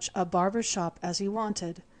such a barber shop as he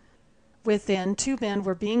wanted. Within, 2 men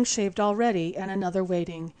were being shaved already and another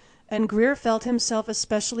waiting, and Grier felt himself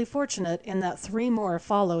especially fortunate in that 3 more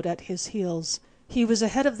followed at his heels. He was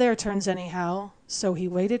ahead of their turns anyhow, so he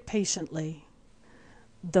waited patiently.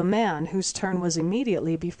 The man, whose turn was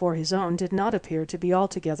immediately before his own, did not appear to be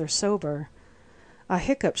altogether sober. A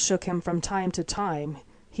hiccup shook him from time to time.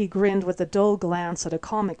 He grinned with a dull glance at a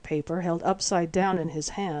comic paper held upside down in his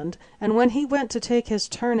hand, and when he went to take his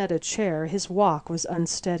turn at a chair his walk was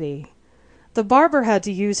unsteady. The barber had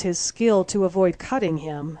to use his skill to avoid cutting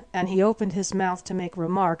him, and he opened his mouth to make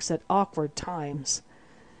remarks at awkward times.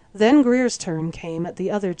 Then Grier's turn came at the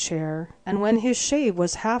other chair, and when his shave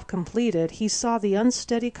was half completed he saw the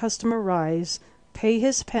unsteady customer rise, pay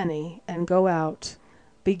his penny, and go out.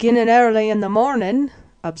 "Beginning early in the morning,"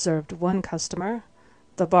 observed one customer.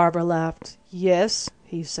 The barber laughed. "Yes,"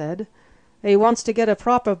 he said. "He wants to get a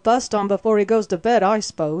proper bust on before he goes to bed, I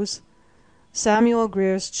suppose." Samuel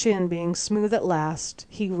Grier's chin being smooth at last,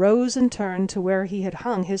 he rose and turned to where he had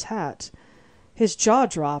hung his hat. His jaw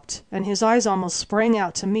dropped, and his eyes almost sprang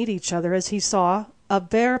out to meet each other as he saw a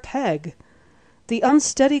bare peg. The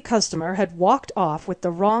unsteady customer had walked off with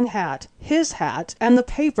the wrong hat, his hat, and the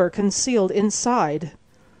paper concealed inside.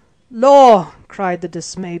 "Law!" cried the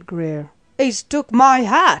dismayed Grier, "he's took my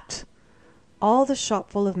hat!" All the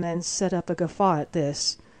shopful of men set up a guffaw at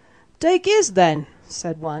this. "Take his, then,"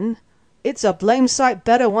 said one. "It's a blame sight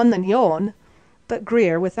better one than yourn." But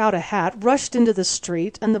Grier, without a hat, rushed into the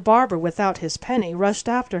street, and the barber, without his penny, rushed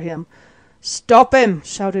after him. "Stop him!"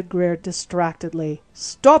 shouted Grier distractedly.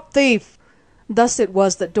 "Stop thief!" Thus it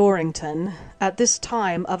was that Dorrington, at this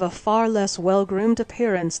time of a far less well-groomed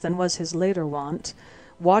appearance than was his later wont,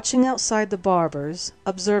 watching outside the barber's,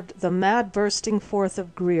 observed the mad bursting forth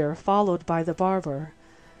of Grier, followed by the barber.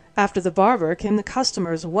 After the barber came the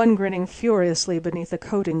customers, one grinning furiously beneath a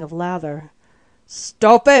coating of lather.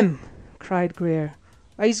 "Stop him!" cried Grier.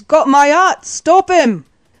 "He's got my hat! Stop him!"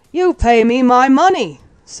 "You pay me my money,"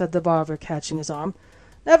 said the barber, catching his arm.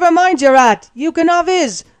 "Never mind your hat, you can have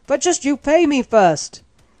his, but just you pay me first."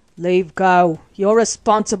 "Leave go. You're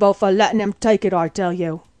responsible for letting him take it, I tell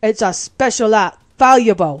you. It's a special hat.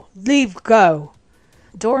 Valuable. Leave go."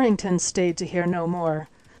 Dorrington stayed to hear no more.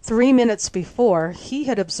 3 minutes before, he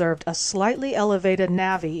had observed a slightly elevated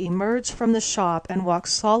navvy emerge from the shop and walk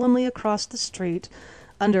solemnly across the street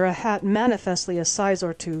under a hat manifestly a size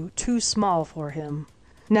or two too small for him.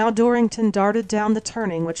 Now Dorrington darted down the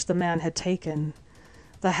turning which the man had taken.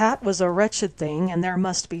 The hat was a wretched thing, and there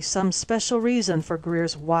must be some special reason for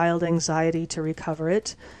Grier's wild anxiety to recover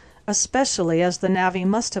it, especially as the navvy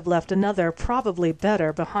must have left another, probably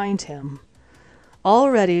better, behind him.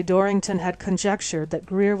 Already Dorrington had conjectured that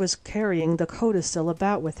Grier was carrying the codicil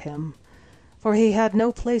about with him, for he had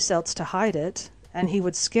no place else to hide it, and he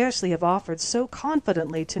would scarcely have offered so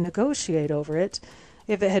confidently to negotiate over it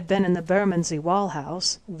if it had been in the Bermondsey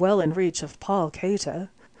Wall-house, well in reach of Paul Cato.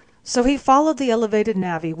 So he followed the elevated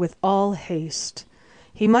navvy with all haste.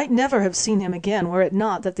 He might never have seen him again were it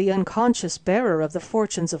not that the unconscious bearer of the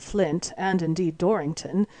fortunes of Flint, and indeed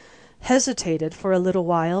Dorrington, hesitated for a little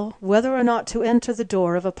while whether or not to enter the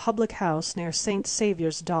door of a public house near St.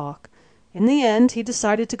 Saviour's Dock. In the end he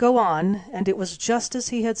decided to go on, and it was just as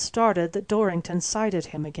he had started that Dorrington sighted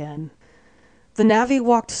him again. The navvy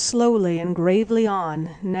walked slowly and gravely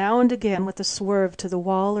on, now and again with a swerve to the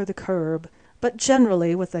wall or the curb, but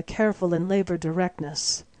generally with a careful and laboured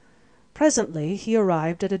directness. Presently he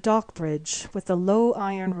arrived at a dock bridge with a low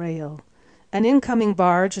iron rail. An incoming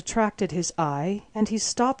barge attracted his eye, and he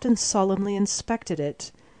stopped and solemnly inspected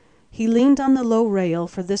it. He leaned on the low rail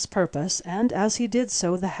for this purpose, and as he did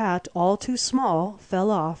so the hat, all too small,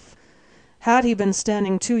 fell off. Had he been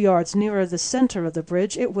standing 2 yards nearer the centre of the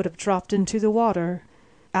bridge it would have dropped into the water.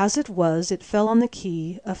 As it was, it fell on the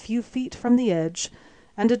quay, a few feet from the edge,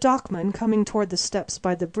 and a dockman coming toward the steps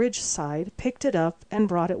by the bridge side picked it up and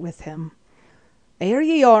brought it with him. "Here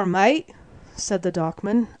ye are, mate," said the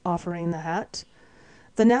dockman, offering the hat.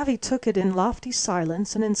 The navvy took it in lofty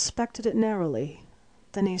silence and inspected it narrowly.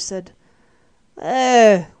 Then he said,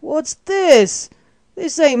 "What's this?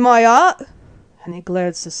 This ain't my hat," and he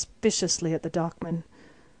glared suspiciously at the dockman.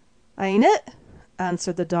 "Ain't it?"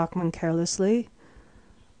 answered the dockman carelessly.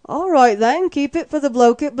 "All right, then, keep it for the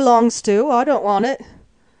bloke it belongs to. I don't want it."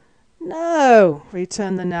 "No,"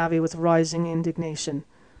 returned the navvy with rising indignation.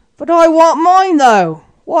 "But I want mine, though.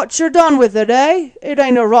 What yer done with it, eh? It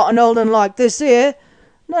ain't a rotten old un like this here.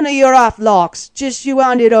 None of your half-locks. Just you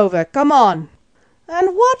hand it over. Come on."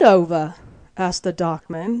 "And what over?" asked the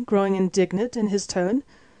dockman, growing indignant in his tone.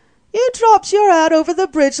 "You drops your hat over the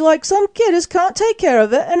bridge like some kid as can't take care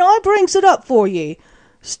of it, and I brings it up for ye.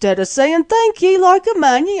 'Stead of saying thank ye like a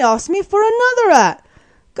man, ye ask me for another hat.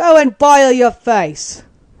 Go and bile your face."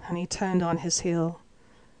 And he turned on his heel.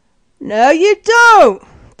 "No, you don't,"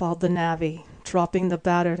 bawled the navvy, dropping the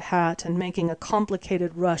battered hat and making a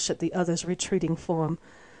complicated rush at the other's retreating form.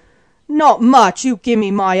 "Not much, you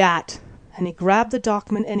gimme my hat." And he grabbed the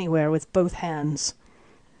dockman anywhere with both hands.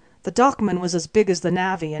 The dockman was as big as the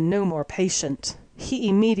navvy and no more patient. He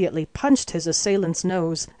immediately punched his assailant's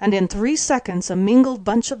nose, and in 3 seconds a mingled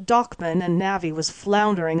bunch of dockman and navvy was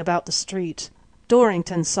floundering about the street.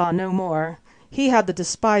 Dorrington saw no more. He had the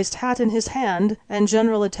despised hat in his hand, and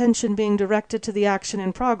general attention being directed to the action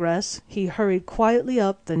in progress, he hurried quietly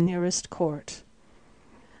up the nearest court.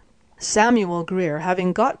 Samuel Grier,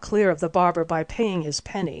 having got clear of the barber by paying his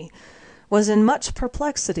penny, was in much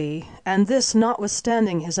perplexity, and this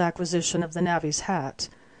notwithstanding his acquisition of the navvy's hat,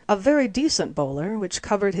 a very decent bowler, which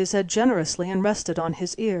covered his head generously and rested on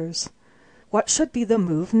his ears. What should be the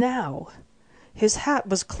move now? His hat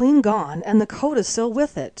was clean gone, and the codicil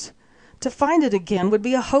with it. To find it again would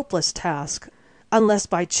be a hopeless task, unless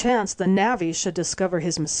by chance the navvy should discover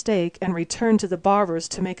his mistake and return to the barber's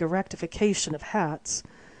to make a rectification of hats.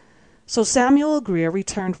 So Samuel Grier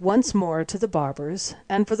returned once more to the barber's,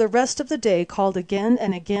 and for the rest of the day called again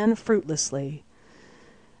and again fruitlessly.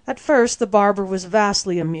 At first the barber was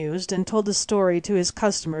vastly amused, and told the story to his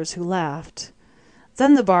customers, who laughed.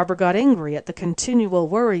 Then the barber got angry at the continual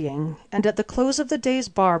worrying, and at the close of the day's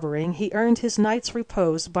barbering he earned his night's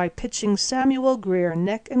repose by pitching Samuel Grier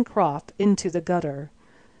neck and crop into the gutter.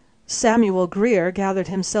 Samuel Grier gathered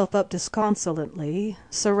himself up disconsolately,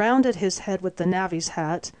 surrounded his head with the navvy's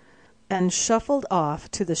hat, and shuffled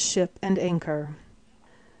off to the Ship and Anchor.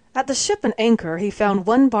 At the Ship and Anchor he found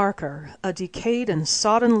one Barker, a decayed and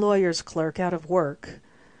sodden lawyer's clerk, out of work.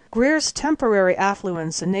 Grier's temporary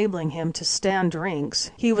affluence enabling him to stand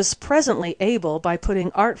drinks, he was presently able, by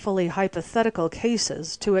putting artfully hypothetical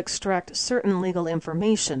cases, to extract certain legal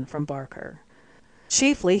information from Barker.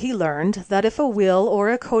 Chiefly he learned that if a will or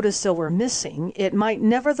a codicil were missing, it might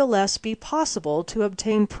nevertheless be possible to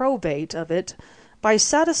obtain probate of it by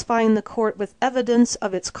satisfying the court with evidence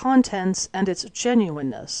of its contents and its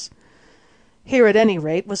genuineness. Here at any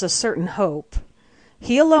rate was a certain hope.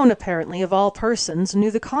 He alone, apparently, of all persons,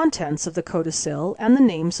 knew the contents of the codicil and the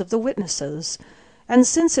names of the witnesses, and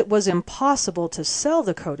since it was impossible to sell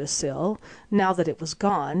the codicil, now that it was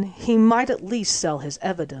gone, he might at least sell his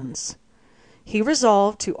evidence. He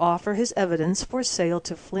resolved to offer his evidence for sale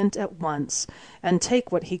to Flint at once, and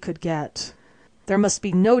take what he could get. There must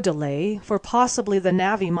be no delay, for possibly the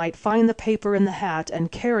navvy might find the paper in the hat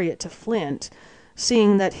and carry it to Flint,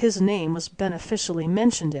 seeing that his name was beneficially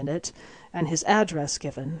mentioned in it, and his address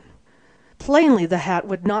given. Plainly the hat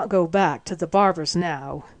would not go back to the barber's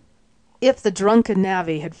now. If the drunken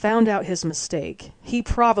navvy had found out his mistake, he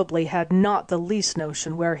probably had not the least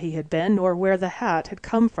notion where he had been, nor where the hat had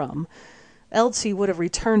come from, else he would have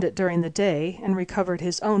returned it during the day, and recovered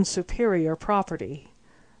his own superior property.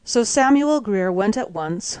 So Samuel Grier went at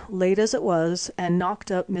once, late as it was, and knocked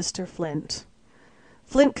up Mr. Flint.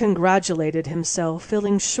 Flint congratulated himself,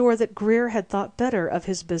 feeling sure that Grier had thought better of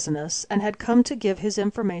his business, and had come to give his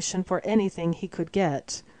information for anything he could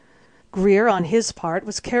get. Grier, on his part,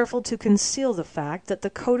 was careful to conceal the fact that the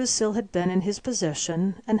codicil had been in his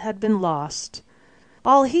possession and had been lost.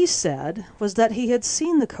 All he said was that he had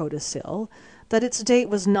seen the codicil, that its date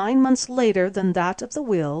was 9 months later than that of the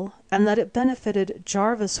will, and that it benefited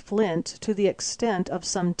Jarvis Flint to the extent of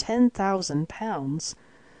some £10,000,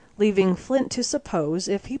 leaving Flint to suppose,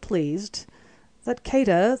 if he pleased, that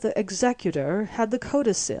Cada, the executor, had the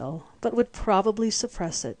codicil, but would probably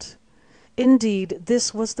suppress it. Indeed,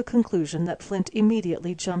 this was the conclusion that Flint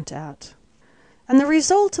immediately jumped at. And the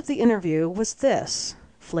result of the interview was this.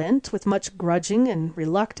 Flint, with much grudging and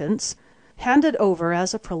reluctance, handed over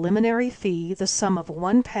as a preliminary fee the sum of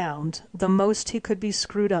 £1, the most he could be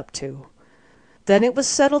screwed up to. Then it was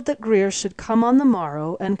settled that Grier should come on the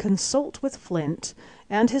morrow and consult with Flint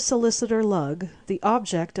and his solicitor Lugg, the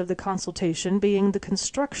object of the consultation being the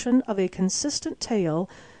construction of a consistent tale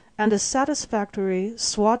and a satisfactory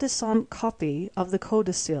soi-disant copy of the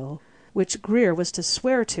codicil, which Greer was to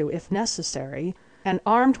swear to if necessary, and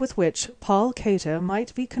armed with which Paul Cater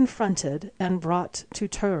might be confronted and brought to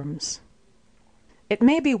terms. It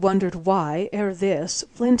may be wondered why, ere this,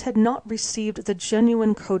 Flint had not received the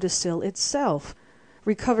genuine codicil itself,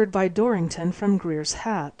 recovered by Dorrington from Greer's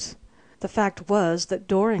hat. The fact was that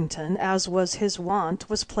Dorrington, as was his wont,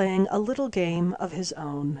 was playing a little game of his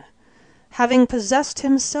own. Having possessed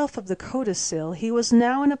himself of the codicil, he was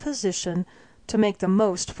now in a position to make the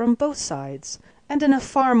most from both sides, and in a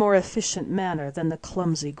far more efficient manner than the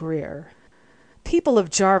clumsy Greer. People of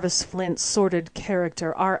Jarvis Flint's sordid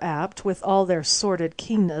character are apt, with all their sordid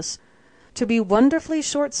keenness, to be wonderfully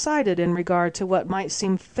short-sighted in regard to what might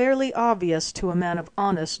seem fairly obvious to a man of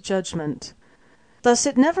honest judgment. Thus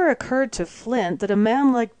it never occurred to Flint that a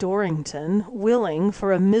man like Dorrington, willing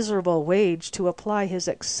for a miserable wage to apply his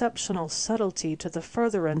exceptional subtlety to the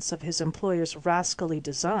furtherance of his employer's rascally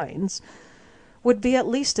designs, would be at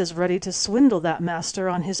least as ready to swindle that master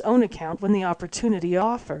on his own account when the opportunity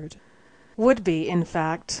offered. Would be, in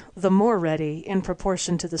fact, the more ready in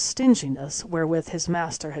proportion to the stinginess wherewith his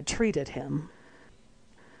master had treated him.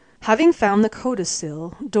 Having found the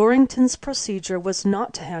codicil, Dorrington's procedure was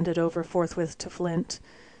not to hand it over forthwith to Flint.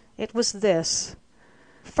 It was this.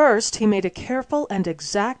 First he made a careful and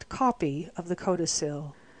exact copy of the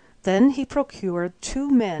codicil. Then he procured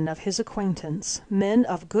 2 men of his acquaintance, men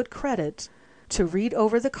of good credit, to read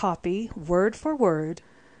over the copy, word for word,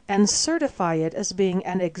 and certify it as being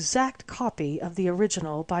an exact copy of the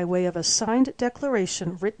original by way of a signed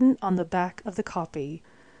declaration written on the back of the copy.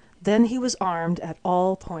 Then he was armed at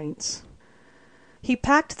all points. He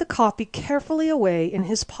packed the copy carefully away in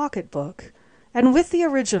his pocket-book, and with the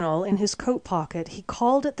original in his coat-pocket he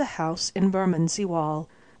called at the house in Bermondsey Wall,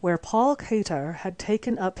 where Paul Cater had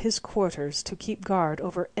taken up his quarters to keep guard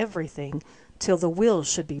over everything till the will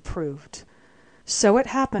should be proved. So it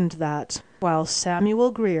happened that, while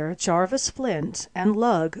Samuel Greer, Jarvis Flint, and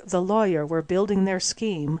Lugg the lawyer were building their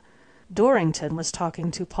scheme, Dorrington was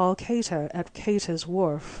talking to Paul Cater at Cater's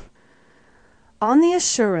Wharf. On the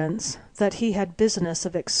assurance that he had business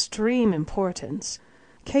of extreme importance,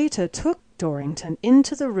 Cater took Dorrington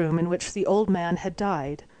into the room in which the old man had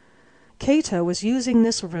died. Cater was using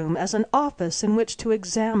this room as an office in which to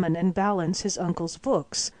examine and balance his uncle's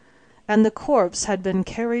books, and the corpse had been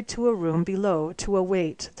carried to a room below to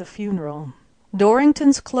await the funeral.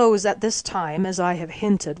 Dorrington's clothes at this time, as I have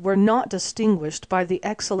hinted, were not distinguished by the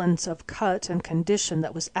excellence of cut and condition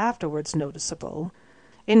that was afterwards noticeable.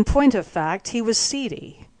 In point of fact, he was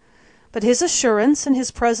seedy. But his assurance and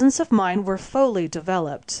his presence of mind were fully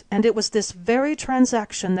developed, and it was this very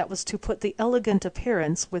transaction that was to put the elegant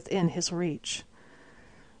appearance within his reach.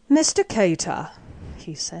 "Mr. Cater,"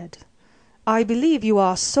 he said, "I believe you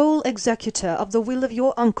are sole executor of the will of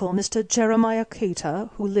your uncle, Mr. Jeremiah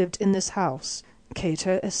Cater, who lived in this house."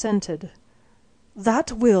 Cater assented.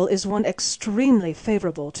 "That will is one extremely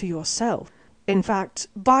favourable to yourself. In fact,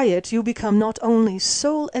 by it you become not only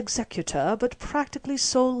sole executor, but practically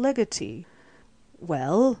sole legatee.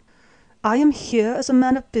 Well, I am here as a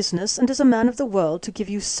man of business and as a man of the world to give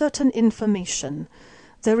you certain information.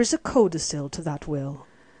 There is a codicil to that will."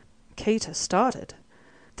 Cater started.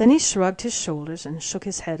 Then he shrugged his shoulders and shook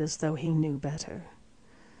his head as though he knew better.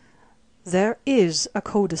 "There is a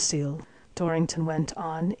codicil," Dorrington went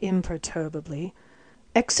on imperturbably,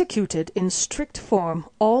 "executed in strict form,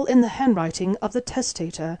 all in the handwriting of the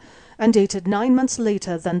testator, and dated 9 months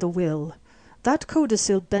later than the will. That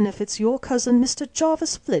codicil benefits your cousin Mr.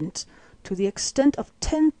 Jarvis Flint to the extent of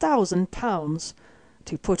 £10,000.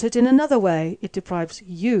 To put it in another way, it deprives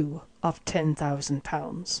you of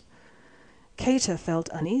 £10,000. Cater felt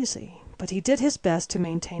uneasy, but he did his best to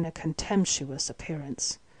maintain a contemptuous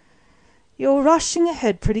appearance. "You're rushing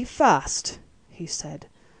ahead pretty fast," he said,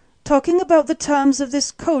 "talking about the terms of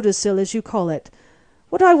this codicil, as you call it.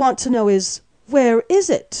 What I want to know is, where is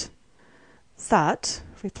it?" "That,"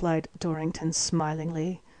 replied Dorrington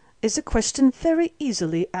smilingly, "is a question very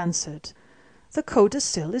easily answered. The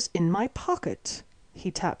codicil is in my pocket."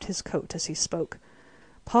 He tapped his coat as he spoke.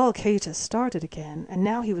 Paul Cater started again, and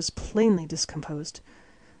now he was plainly discomposed.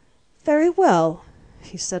 "Very well,"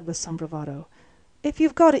 he said with some bravado. "If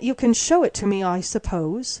you've got it you can show it to me, I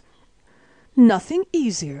suppose." "Nothing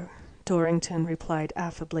easier," Dorrington replied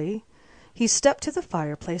affably. He stepped to the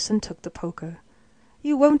fireplace and took the poker.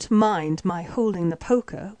 "You won't mind my holding the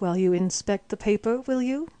poker while you inspect the paper, will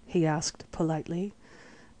you?" he asked politely.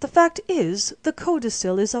 "The fact is, the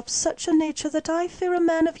codicil is of such a nature that I fear a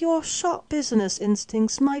man of your sharp business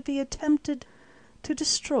instincts might be tempted to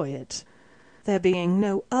destroy it. There being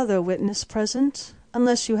no other witness present,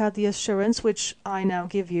 unless you had the assurance which I now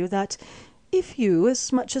give you, that if you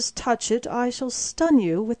as much as touch it, I shall stun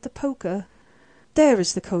you with the poker. There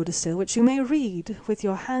is the codicil, which you may read with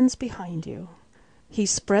your hands behind you." He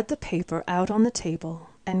spread the paper out on the table,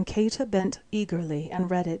 and Cater bent eagerly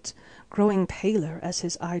and read it, growing paler as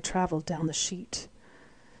his eye travelled down the sheet.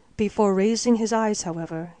 Before raising his eyes,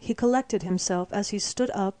 however, he collected himself. As he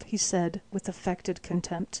stood up, he said, with affected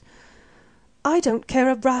contempt, "I don't care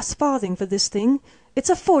a brass farthing for this thing. It's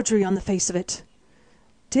a forgery on the face of it."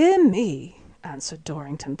 "Dear me," answered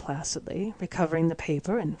Dorrington placidly, recovering the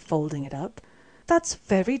paper and folding it up. "That's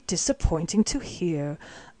very disappointing to hear.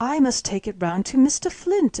 I must take it round to Mr.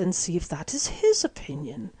 Flint and see if that is his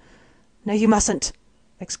opinion." "No, you mustn't,"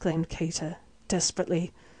 exclaimed Cater,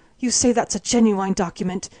 desperately. "You say that's a genuine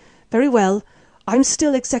document. Very well. I'm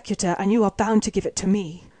still executor, and you are bound to give it to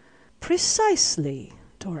me." "Precisely,"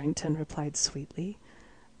 Dorrington replied sweetly.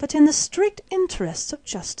 "But in the strict interests of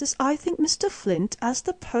justice, I think Mr. Flint, as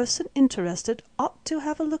the person interested, ought to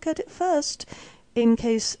have a look at it first, in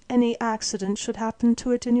case any accident should happen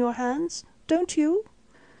to it in your hands. Don't you?"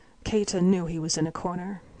 Cater knew he was in a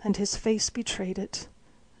corner, and his face betrayed it.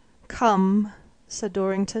 "Come," said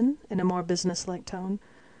Dorrington, in a more businesslike tone.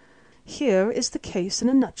 "Here is the case in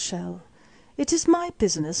a nutshell. It is my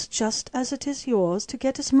business, just as it is yours, to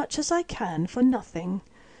get as much as I can for nothing.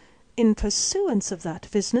 In pursuance of that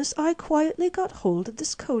business, I quietly got hold of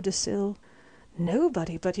this codicil.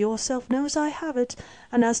 Nobody but yourself knows I have it,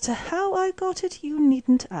 and as to how I got it you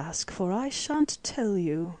needn't ask, for I shan't tell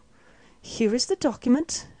you. Here is the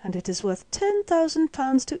document, and it is worth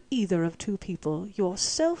 £10,000 to either of two people,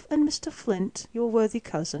 yourself and Mr. Flint, your worthy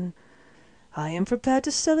cousin. I am prepared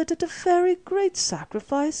to sell it at a very great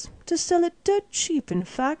sacrifice, to sell it dirt cheap, in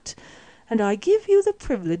fact, and I give you the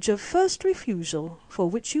privilege of first refusal, for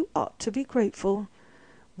which you ought to be grateful.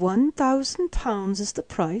 £1,000 is the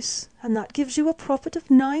price, and that gives you a profit of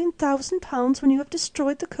 £9,000 when you have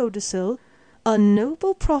destroyed the codicil, a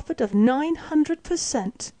noble profit of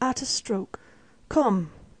 900% at a stroke.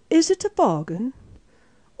 Come, is it a bargain?"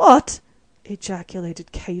 "What!"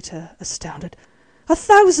 ejaculated Cater, astounded.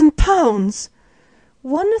 £1,000!"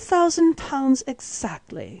 £1,000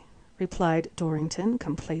 exactly," replied Dorrington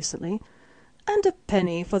complacently, "and a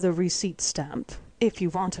penny for the receipt stamp, if you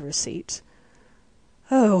want a receipt."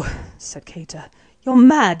 "Oh," said Cater, "you're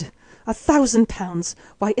mad! £1,000!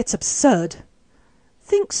 Why, it's absurd!"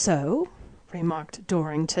 "Think so?" remarked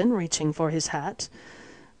Dorrington, reaching for his hat.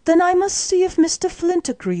 "Then I must see if Mr. Flint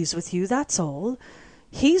agrees with you, that's all.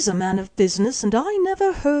 He's a man of business, and I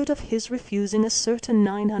never heard of his refusing a certain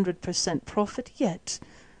 900% profit yet.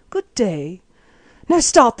 Good day." "No,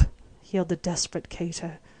 stop!" yelled the desperate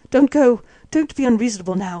Cater. "Don't go! Don't be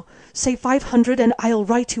unreasonable now. Say 500, and I'll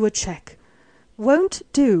write you a cheque." "Won't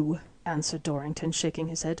do," answered Dorrington, shaking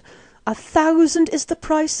his head. 1,000 is the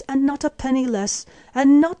price, and not a penny less,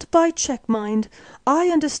 and not by cheque, mind. I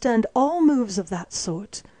understand all moves of that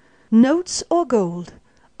sort. Notes or gold.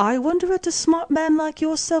 I wonder at a smart man like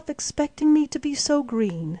yourself expecting me to be so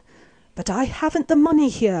green. But I haven't the money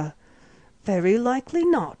here." "Very likely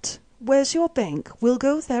not. Where's your bank? We'll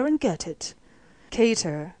go there and get it."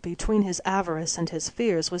 Cater, between his avarice and his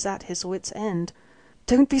fears, was at his wits' end.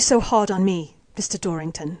 "Don't be so hard on me, Mr.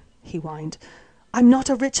 Dorrington," he whined. "I'm not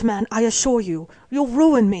a rich man, I assure you. You'll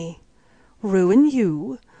ruin me." "Ruin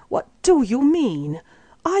you? What do you mean?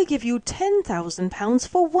 I give you £10,000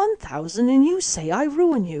 for 1,000, and you say I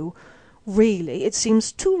ruin you. Really, it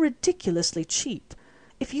seems too ridiculously cheap.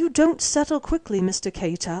 If you don't settle quickly, Mr.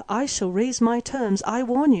 Cater, I shall raise my terms, I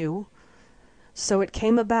warn you." So it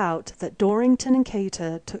came about that Dorrington and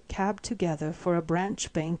Cater took cab together for a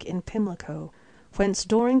branch bank in Pimlico, whence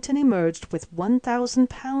Dorrington emerged with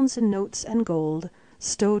 £1,000 in notes and gold,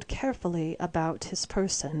 stowed carefully about his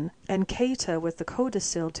person, and Cater with the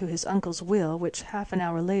codicil to his uncle's will, which half an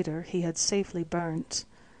hour later he had safely burnt.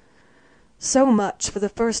 So much for the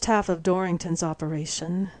first half of Dorrington's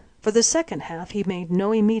operation. For the second half he made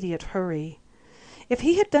no immediate hurry. If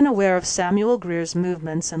he had been aware of Samuel Grier's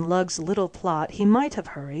movements and Lugg's little plot, he might have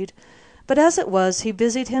hurried, but as it was, he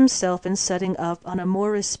busied himself in setting up on a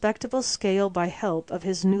more respectable scale by help of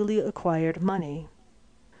his newly acquired money.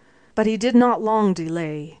 But he did not long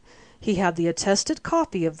delay. He had the attested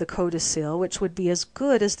copy of the codicil, which would be as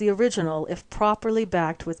good as the original if properly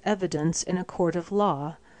backed with evidence in a court of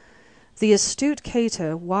law. The astute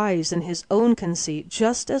Cater, wise in his own conceit,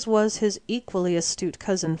 just as was his equally astute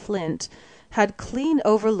cousin Flint, had clean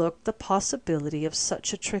overlooked the possibility of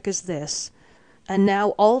such a trick as this, and now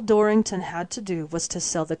all Dorrington had to do was to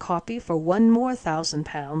sell the copy for £1,000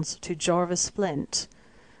 more to Jarvis Flint.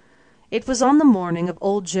 It was on the morning of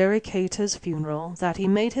old Jerry Cater's funeral that he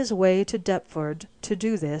made his way to Deptford to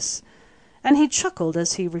do this, and he chuckled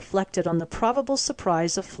as he reflected on the probable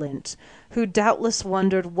surprise of Flint, who doubtless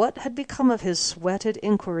wondered what had become of his sweated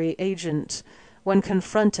inquiry agent when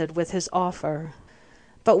confronted with his offer.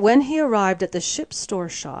 But when he arrived at the ship store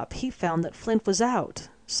shop he found that Flint was out,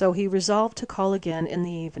 so he resolved to call again in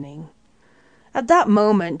the evening. At that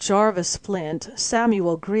moment Jarvis Flint,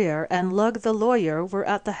 Samuel Grier, and Lugg the lawyer were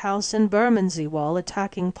at the house in Bermondsey Wall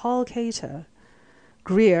attacking Paul Cater.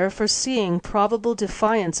 Grier, foreseeing probable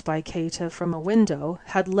defiance by Cater from a window,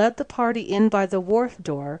 had led the party in by the wharf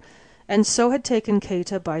door, and so had taken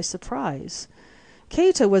Cater by surprise.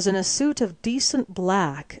 Cater was in a suit of decent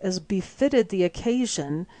black, as befitted the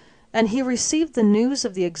occasion, and he received the news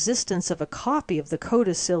of the existence of a copy of the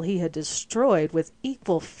codicil he had destroyed with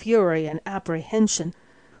equal fury and apprehension.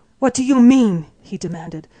 "What do you mean?" he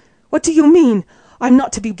demanded. "What do you mean? I'm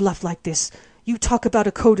not to be bluffed like this. You talk about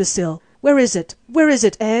a codicil. Where is it? Where is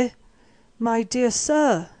it, eh?" "My dear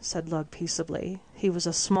sir," said Lugg peaceably, he was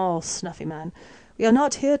a small, snuffy man, "we are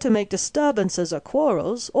not here to make disturbances or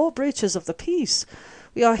quarrels, or breaches of the peace.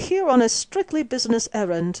 We are here on a strictly business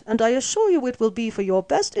errand, and I assure you it will be for your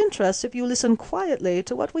best interest if you listen quietly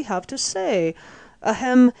to what we have to say.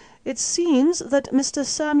 It seems that Mr.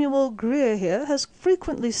 Samuel Grier here has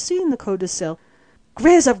frequently seen the codicil."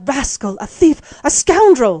 "Grier's a rascal, a thief, a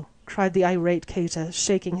scoundrel!" cried the irate Cater,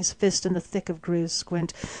 shaking his fist in the thick of Grier's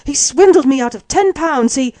squint. "He swindled me out of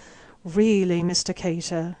 £10. He—" "Really, Mr.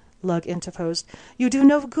 Cater," Lugg interposed, "you do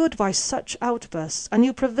no good by such outbursts, and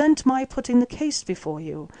you prevent my putting the case before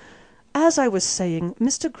you. As I was saying,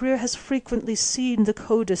 Mr. Grier has frequently seen the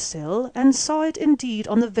codicil, and saw it indeed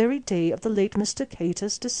on the very day of the late Mr.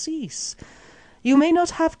 Cater's decease. You may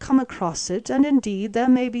not have come across it, and indeed there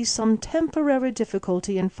may be some temporary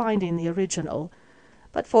difficulty in finding the original.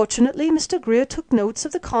 But fortunately Mr. Grier took notes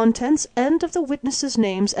of the contents and of the witnesses'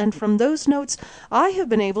 names, and from those notes I have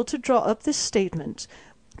been able to draw up this statement,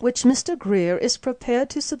 which Mr. Grier is prepared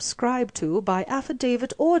to subscribe to by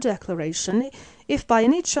affidavit or declaration, if by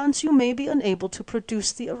any chance you may be unable to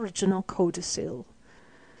produce the original codicil."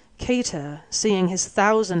 Cater, seeing his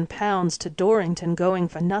 £1,000 to Dorrington going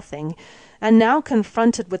for nothing, and now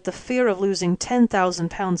confronted with the fear of losing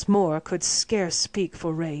 £10,000 more, could scarce speak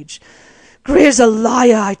for rage. "Grier's a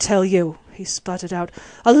liar, I tell you," he sputtered out.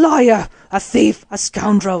 "A liar, a thief, a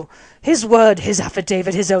scoundrel. His word, his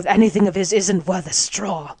affidavit, his oath, anything of his isn't worth a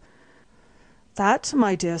straw." "That,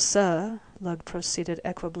 my dear sir," Lugg proceeded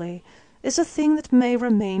equably, "is a thing that may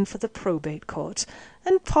remain for the probate court,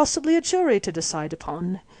 and possibly a jury to decide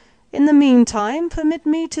upon. In the meantime, permit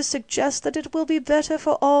me to suggest that it will be better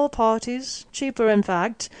for all parties, cheaper in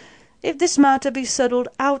fact, if this matter be settled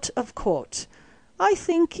out of court. I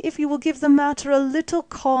think if you will give the matter a little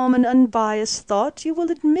calm and unbiased thought, you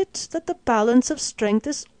will admit that the balance of strength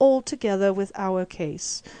is altogether with our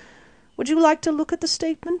case. Would you like to look at the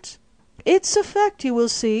statement? Its effect, you will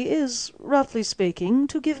see, is, roughly speaking,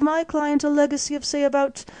 to give my client a legacy of, say,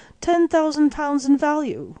 about £10,000 in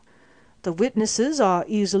value. The witnesses are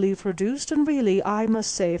easily produced, and really, I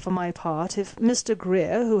must say, for my part, if Mr.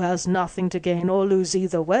 Grier, who has nothing to gain or lose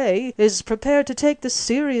either way, is prepared to take the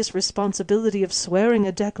serious responsibility of swearing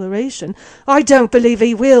a declaration—" "I don't believe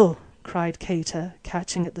he will," cried Cater,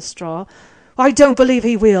 catching at the straw. "I don't believe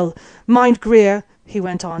he will. Mind, Grier," he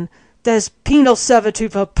went on, "there's penal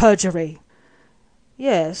servitude for perjury."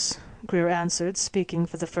 "Yes," Grier answered, speaking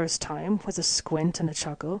for the first time, with a squint and a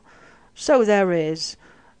chuckle, "so there is.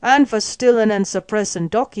 And for stealing and suppressing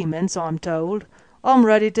documents, I'm told. I'm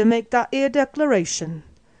ready to make that 'ere declaration."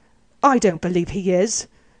 "I don't believe he is,"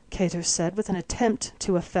 Cater said, with an attempt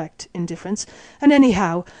to affect indifference, "and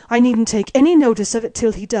anyhow, I needn't take any notice of it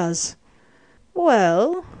till he does."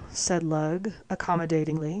 "Well," said Lugg,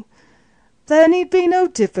 accommodatingly, "there need be no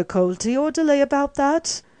difficulty or delay about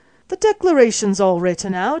that. The declaration's all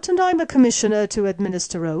written out, and I'm a commissioner to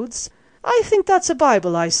administer oaths. I think that's a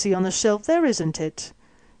Bible I see on the shelf there, isn't it?"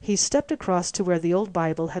 He stepped across to where the old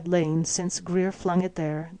Bible had lain since Grier flung it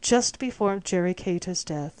there, just before Jerry Cater's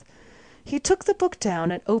death. He took the book down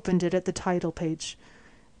and opened it at the title page.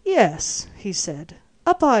 "Yes," he said,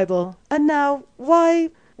 "a Bible. And now, why,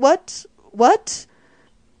 what?"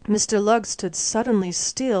 Mr. Lugg stood suddenly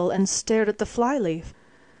still and stared at the fly-leaf.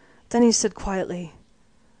 Then he said quietly,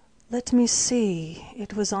 "Let me see,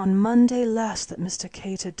 it was on Monday last that Mr.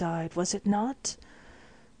 Cater died, was it not?"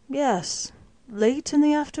 "Yes." "Late in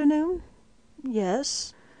the afternoon?"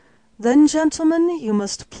 "Yes." "Then, gentlemen, you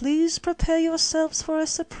must please prepare yourselves for a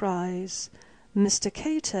surprise. Mr.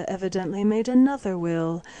 Cater evidently made another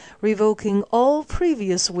will, revoking all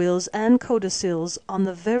previous wills and codicils on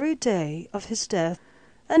the very day of his death.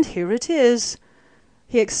 And here it is."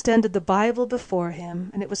 He extended the Bible before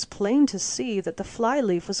him, and it was plain to see that the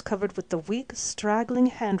fly-leaf was covered with the weak, straggling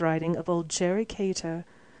handwriting of old Jerry Cater.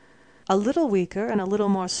 A little weaker and a little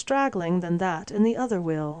more straggling than that in the other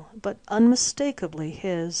will, but unmistakably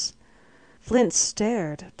his. Flint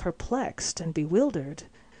stared, perplexed and bewildered.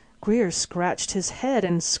 Greer scratched his head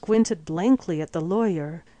and squinted blankly at the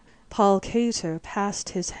lawyer. Paul Cater passed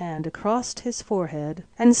his hand across his forehead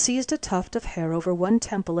and seized a tuft of hair over one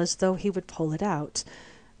temple as though he would pull it out.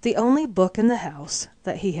 The only book in the house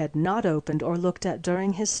that he had not opened or looked at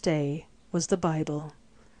during his stay was the Bible.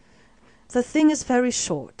 "The thing is very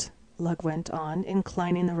short," Lugg went on,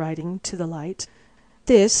 inclining the writing to the light.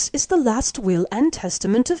 "This is the last will and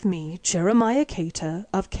testament of me, Jeremiah Cater,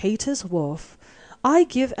 of Cater's Wharf. I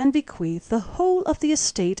give and bequeath the whole of the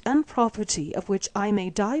estate and property of which I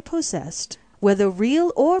may die possessed, whether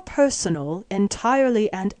real or personal,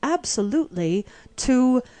 entirely and absolutely,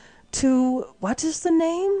 to what is the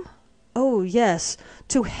name? Oh, yes,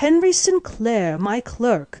 to Henry Sinclair, my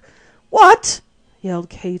clerk." "What?" yelled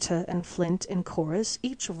Cater and Flint in chorus,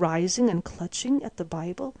 each rising and clutching at the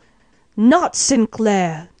Bible. "Not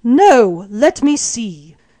Sinclair! No! Let me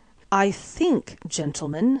see." "I think,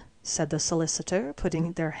 gentlemen," said the solicitor,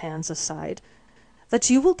 putting their hands aside,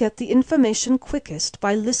 "that you will get the information quickest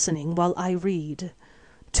by listening while I read.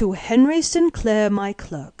 To Henry Sinclair, my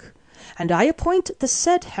clerk, and I appoint the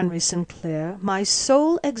said Henry Sinclair my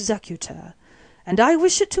sole executor, and I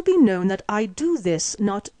wish it to be known that I do this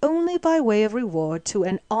not only by way of reward to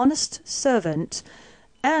an honest servant,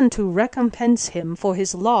 and to recompense him for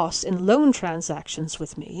his loss in loan transactions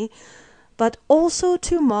with me, but also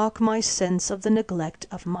to mark my sense of the neglect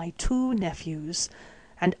of my 2 nephews,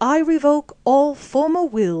 and I revoke all former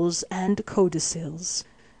wills and codicils."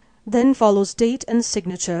 Then follows date and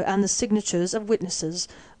signature, and the signatures of witnesses,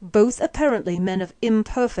 both apparently men of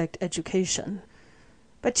imperfect education.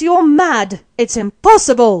 "But you're mad! It's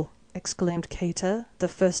impossible!" exclaimed Cater, the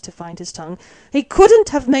first to find his tongue. "He couldn't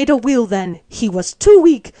have made a will then. He was too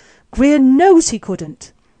weak. Greer knows he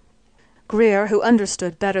couldn't." Greer, who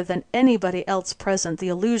understood better than anybody else present the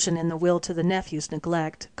allusion in the will to the nephew's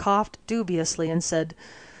neglect, coughed dubiously and said,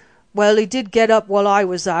 "Well, he did get up while I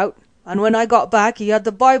was out, and when I got back he had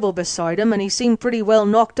the Bible beside him, and he seemed pretty well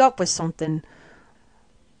knocked up with something.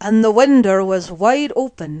 And the winder was wide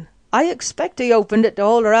open. I expect he opened it to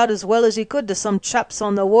holler out as well as he could to some chaps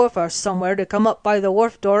on the wharf or somewhere to come up by the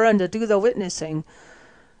wharf door and to do the witnessing.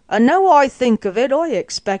 And now I think of it, I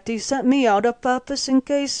expect he sent me out a purpose in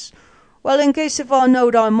case if I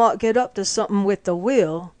knowed I might get up to something with the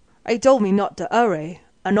will. He told me not to hurry,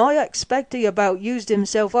 and I expect he about used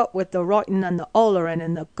himself up with the writing and the hollerin'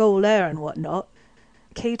 and the cold air and what not."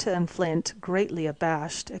 Cater and Flint, greatly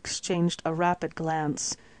abashed, exchanged a rapid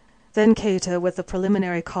glance. Then Cater, with a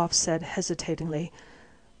preliminary cough, said hesitatingly,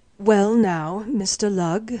 "Well now, Mr.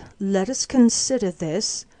 Lugg, let us consider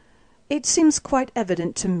this. It seems quite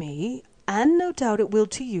evident to me, and no doubt it will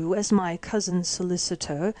to you as my cousin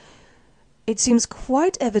solicitor, it seems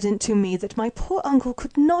quite evident to me that my poor uncle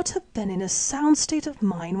could not have been in a sound state of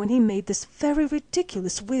mind when he made this very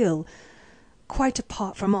ridiculous will. Quite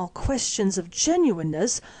apart from all questions of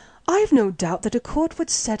genuineness, I've no doubt that a court would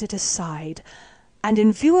set it aside, and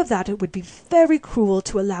in view of that it would be very cruel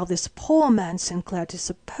to allow this poor man Sinclair to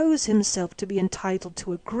suppose himself to be entitled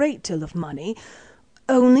to a great deal of money,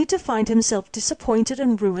 only to find himself disappointed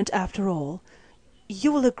and ruined after all.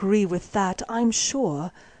 You will agree with that, I'm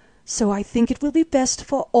sure. So I think it will be best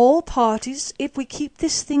for all parties if we keep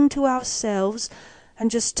this thing to ourselves,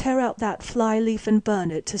 and just tear out that fly-leaf and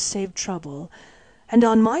burn it to save trouble. And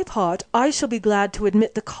on my part I shall be glad to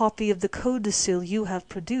admit the copy of the codicil you have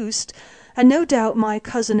produced, and no doubt my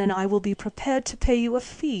cousin and I will be prepared to pay you a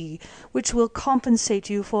fee which will compensate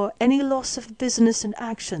you for any loss of business and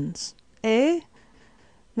actions. Eh?"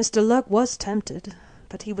 Mr. Lugg was tempted,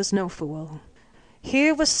 but he was no fool.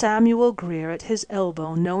 Here was Samuel Greer at his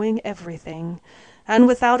elbow, knowing everything, and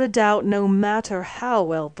without a doubt, no matter how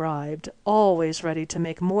well bribed, always ready to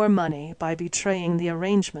make more money by betraying the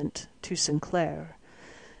arrangement to Sinclair.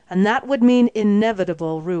 And that would mean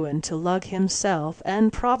inevitable ruin to Lugg himself,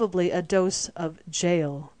 and probably a dose of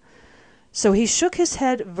jail. So he shook his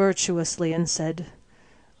head virtuously and said,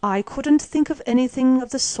 "I couldn't think of anything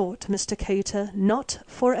of the sort, Mr. Cater, not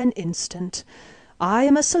for an instant. I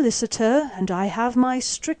am a solicitor, and I have my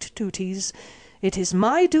strict duties. It is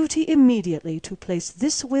my duty immediately to place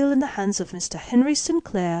this will in the hands of Mr. Henry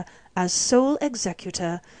Sinclair as sole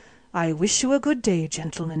executor. I wish you a good day,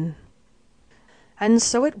 gentlemen." And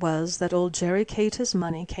so it was that old Jerry Cater's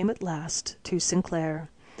money came at last to Sinclair.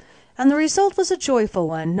 And the result was a joyful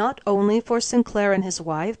one, not only for Sinclair and his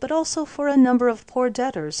wife, but also for a number of poor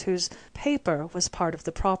debtors whose paper was part of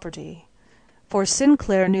the property. For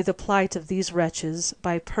Sinclair knew the plight of these wretches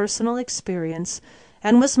by personal experience,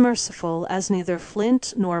 and was merciful as neither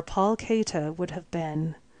Flint nor Paul Cater would have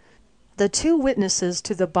been. The two witnesses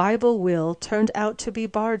to the Bible will turned out to be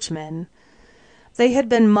bargemen. They had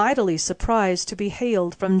been mightily surprised to be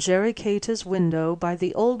hailed from Jerry Cater's window by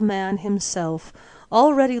the old man himself,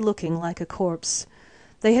 already looking like a corpse.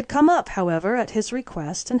 They had come up, however, at his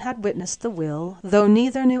request, and had witnessed the will, though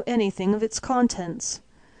neither knew anything of its contents.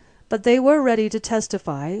 But they were ready to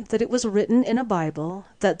testify that it was written in a Bible,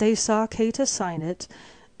 that they saw Cater sign it,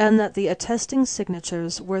 and that the attesting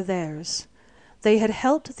signatures were theirs. They had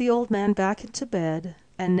helped the old man back into bed,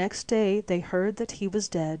 and next day they heard that he was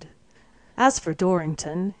dead. As for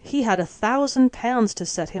Dorrington, he had £1,000 to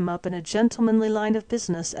set him up in a gentlemanly line of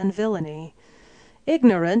business and villainy.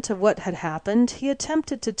 Ignorant of what had happened, he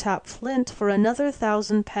attempted to tap Flint for another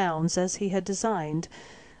 £1,000 as he had designed,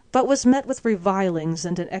 but was met with revilings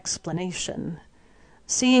and an explanation.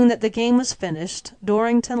 Seeing that the game was finished,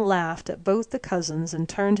 Dorrington laughed at both the cousins and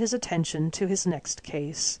turned his attention to his next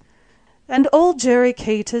case. And old Jerry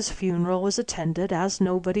Cater's funeral was attended, as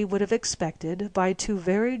nobody would have expected, by two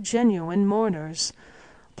very genuine mourners,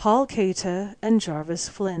 Paul Cater and Jarvis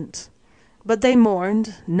Flint. But they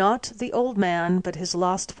mourned, not the old man, but his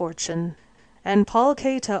lost fortune, and Paul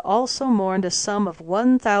Cater also mourned a sum of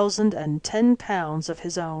 £1,010 of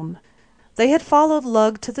his own. They had followed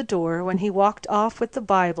Lugg to the door when he walked off with the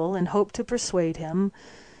Bible and hoped to persuade him,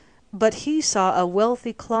 but he saw a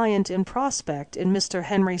wealthy client in prospect in Mr.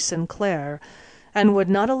 Henry Sinclair, and would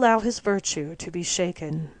not allow his virtue to be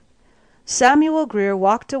shaken. Samuel Grier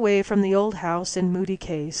walked away from the old house in moody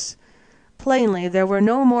case. Plainly there were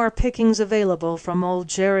no more pickings available from old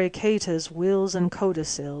Jerry Cater's wills and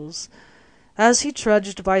codicils. As he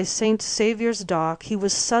trudged by St. Saviour's Dock, he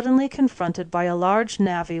was suddenly confronted by a large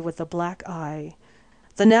navvy with a black eye.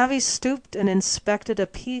 The navvy stooped and inspected a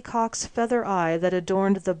peacock's feather eye that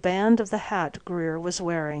adorned the band of the hat Grier was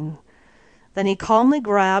wearing. Then he calmly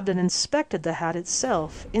grabbed and inspected the hat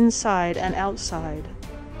itself, inside and outside.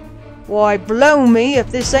 "Why, blow me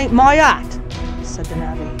if this ain't my hat," said the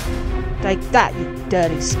navvy. "Take that, you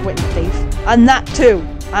dirty squinting thief, and that too,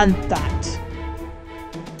 and that."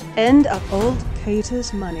 End of Old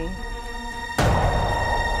Cater's Money.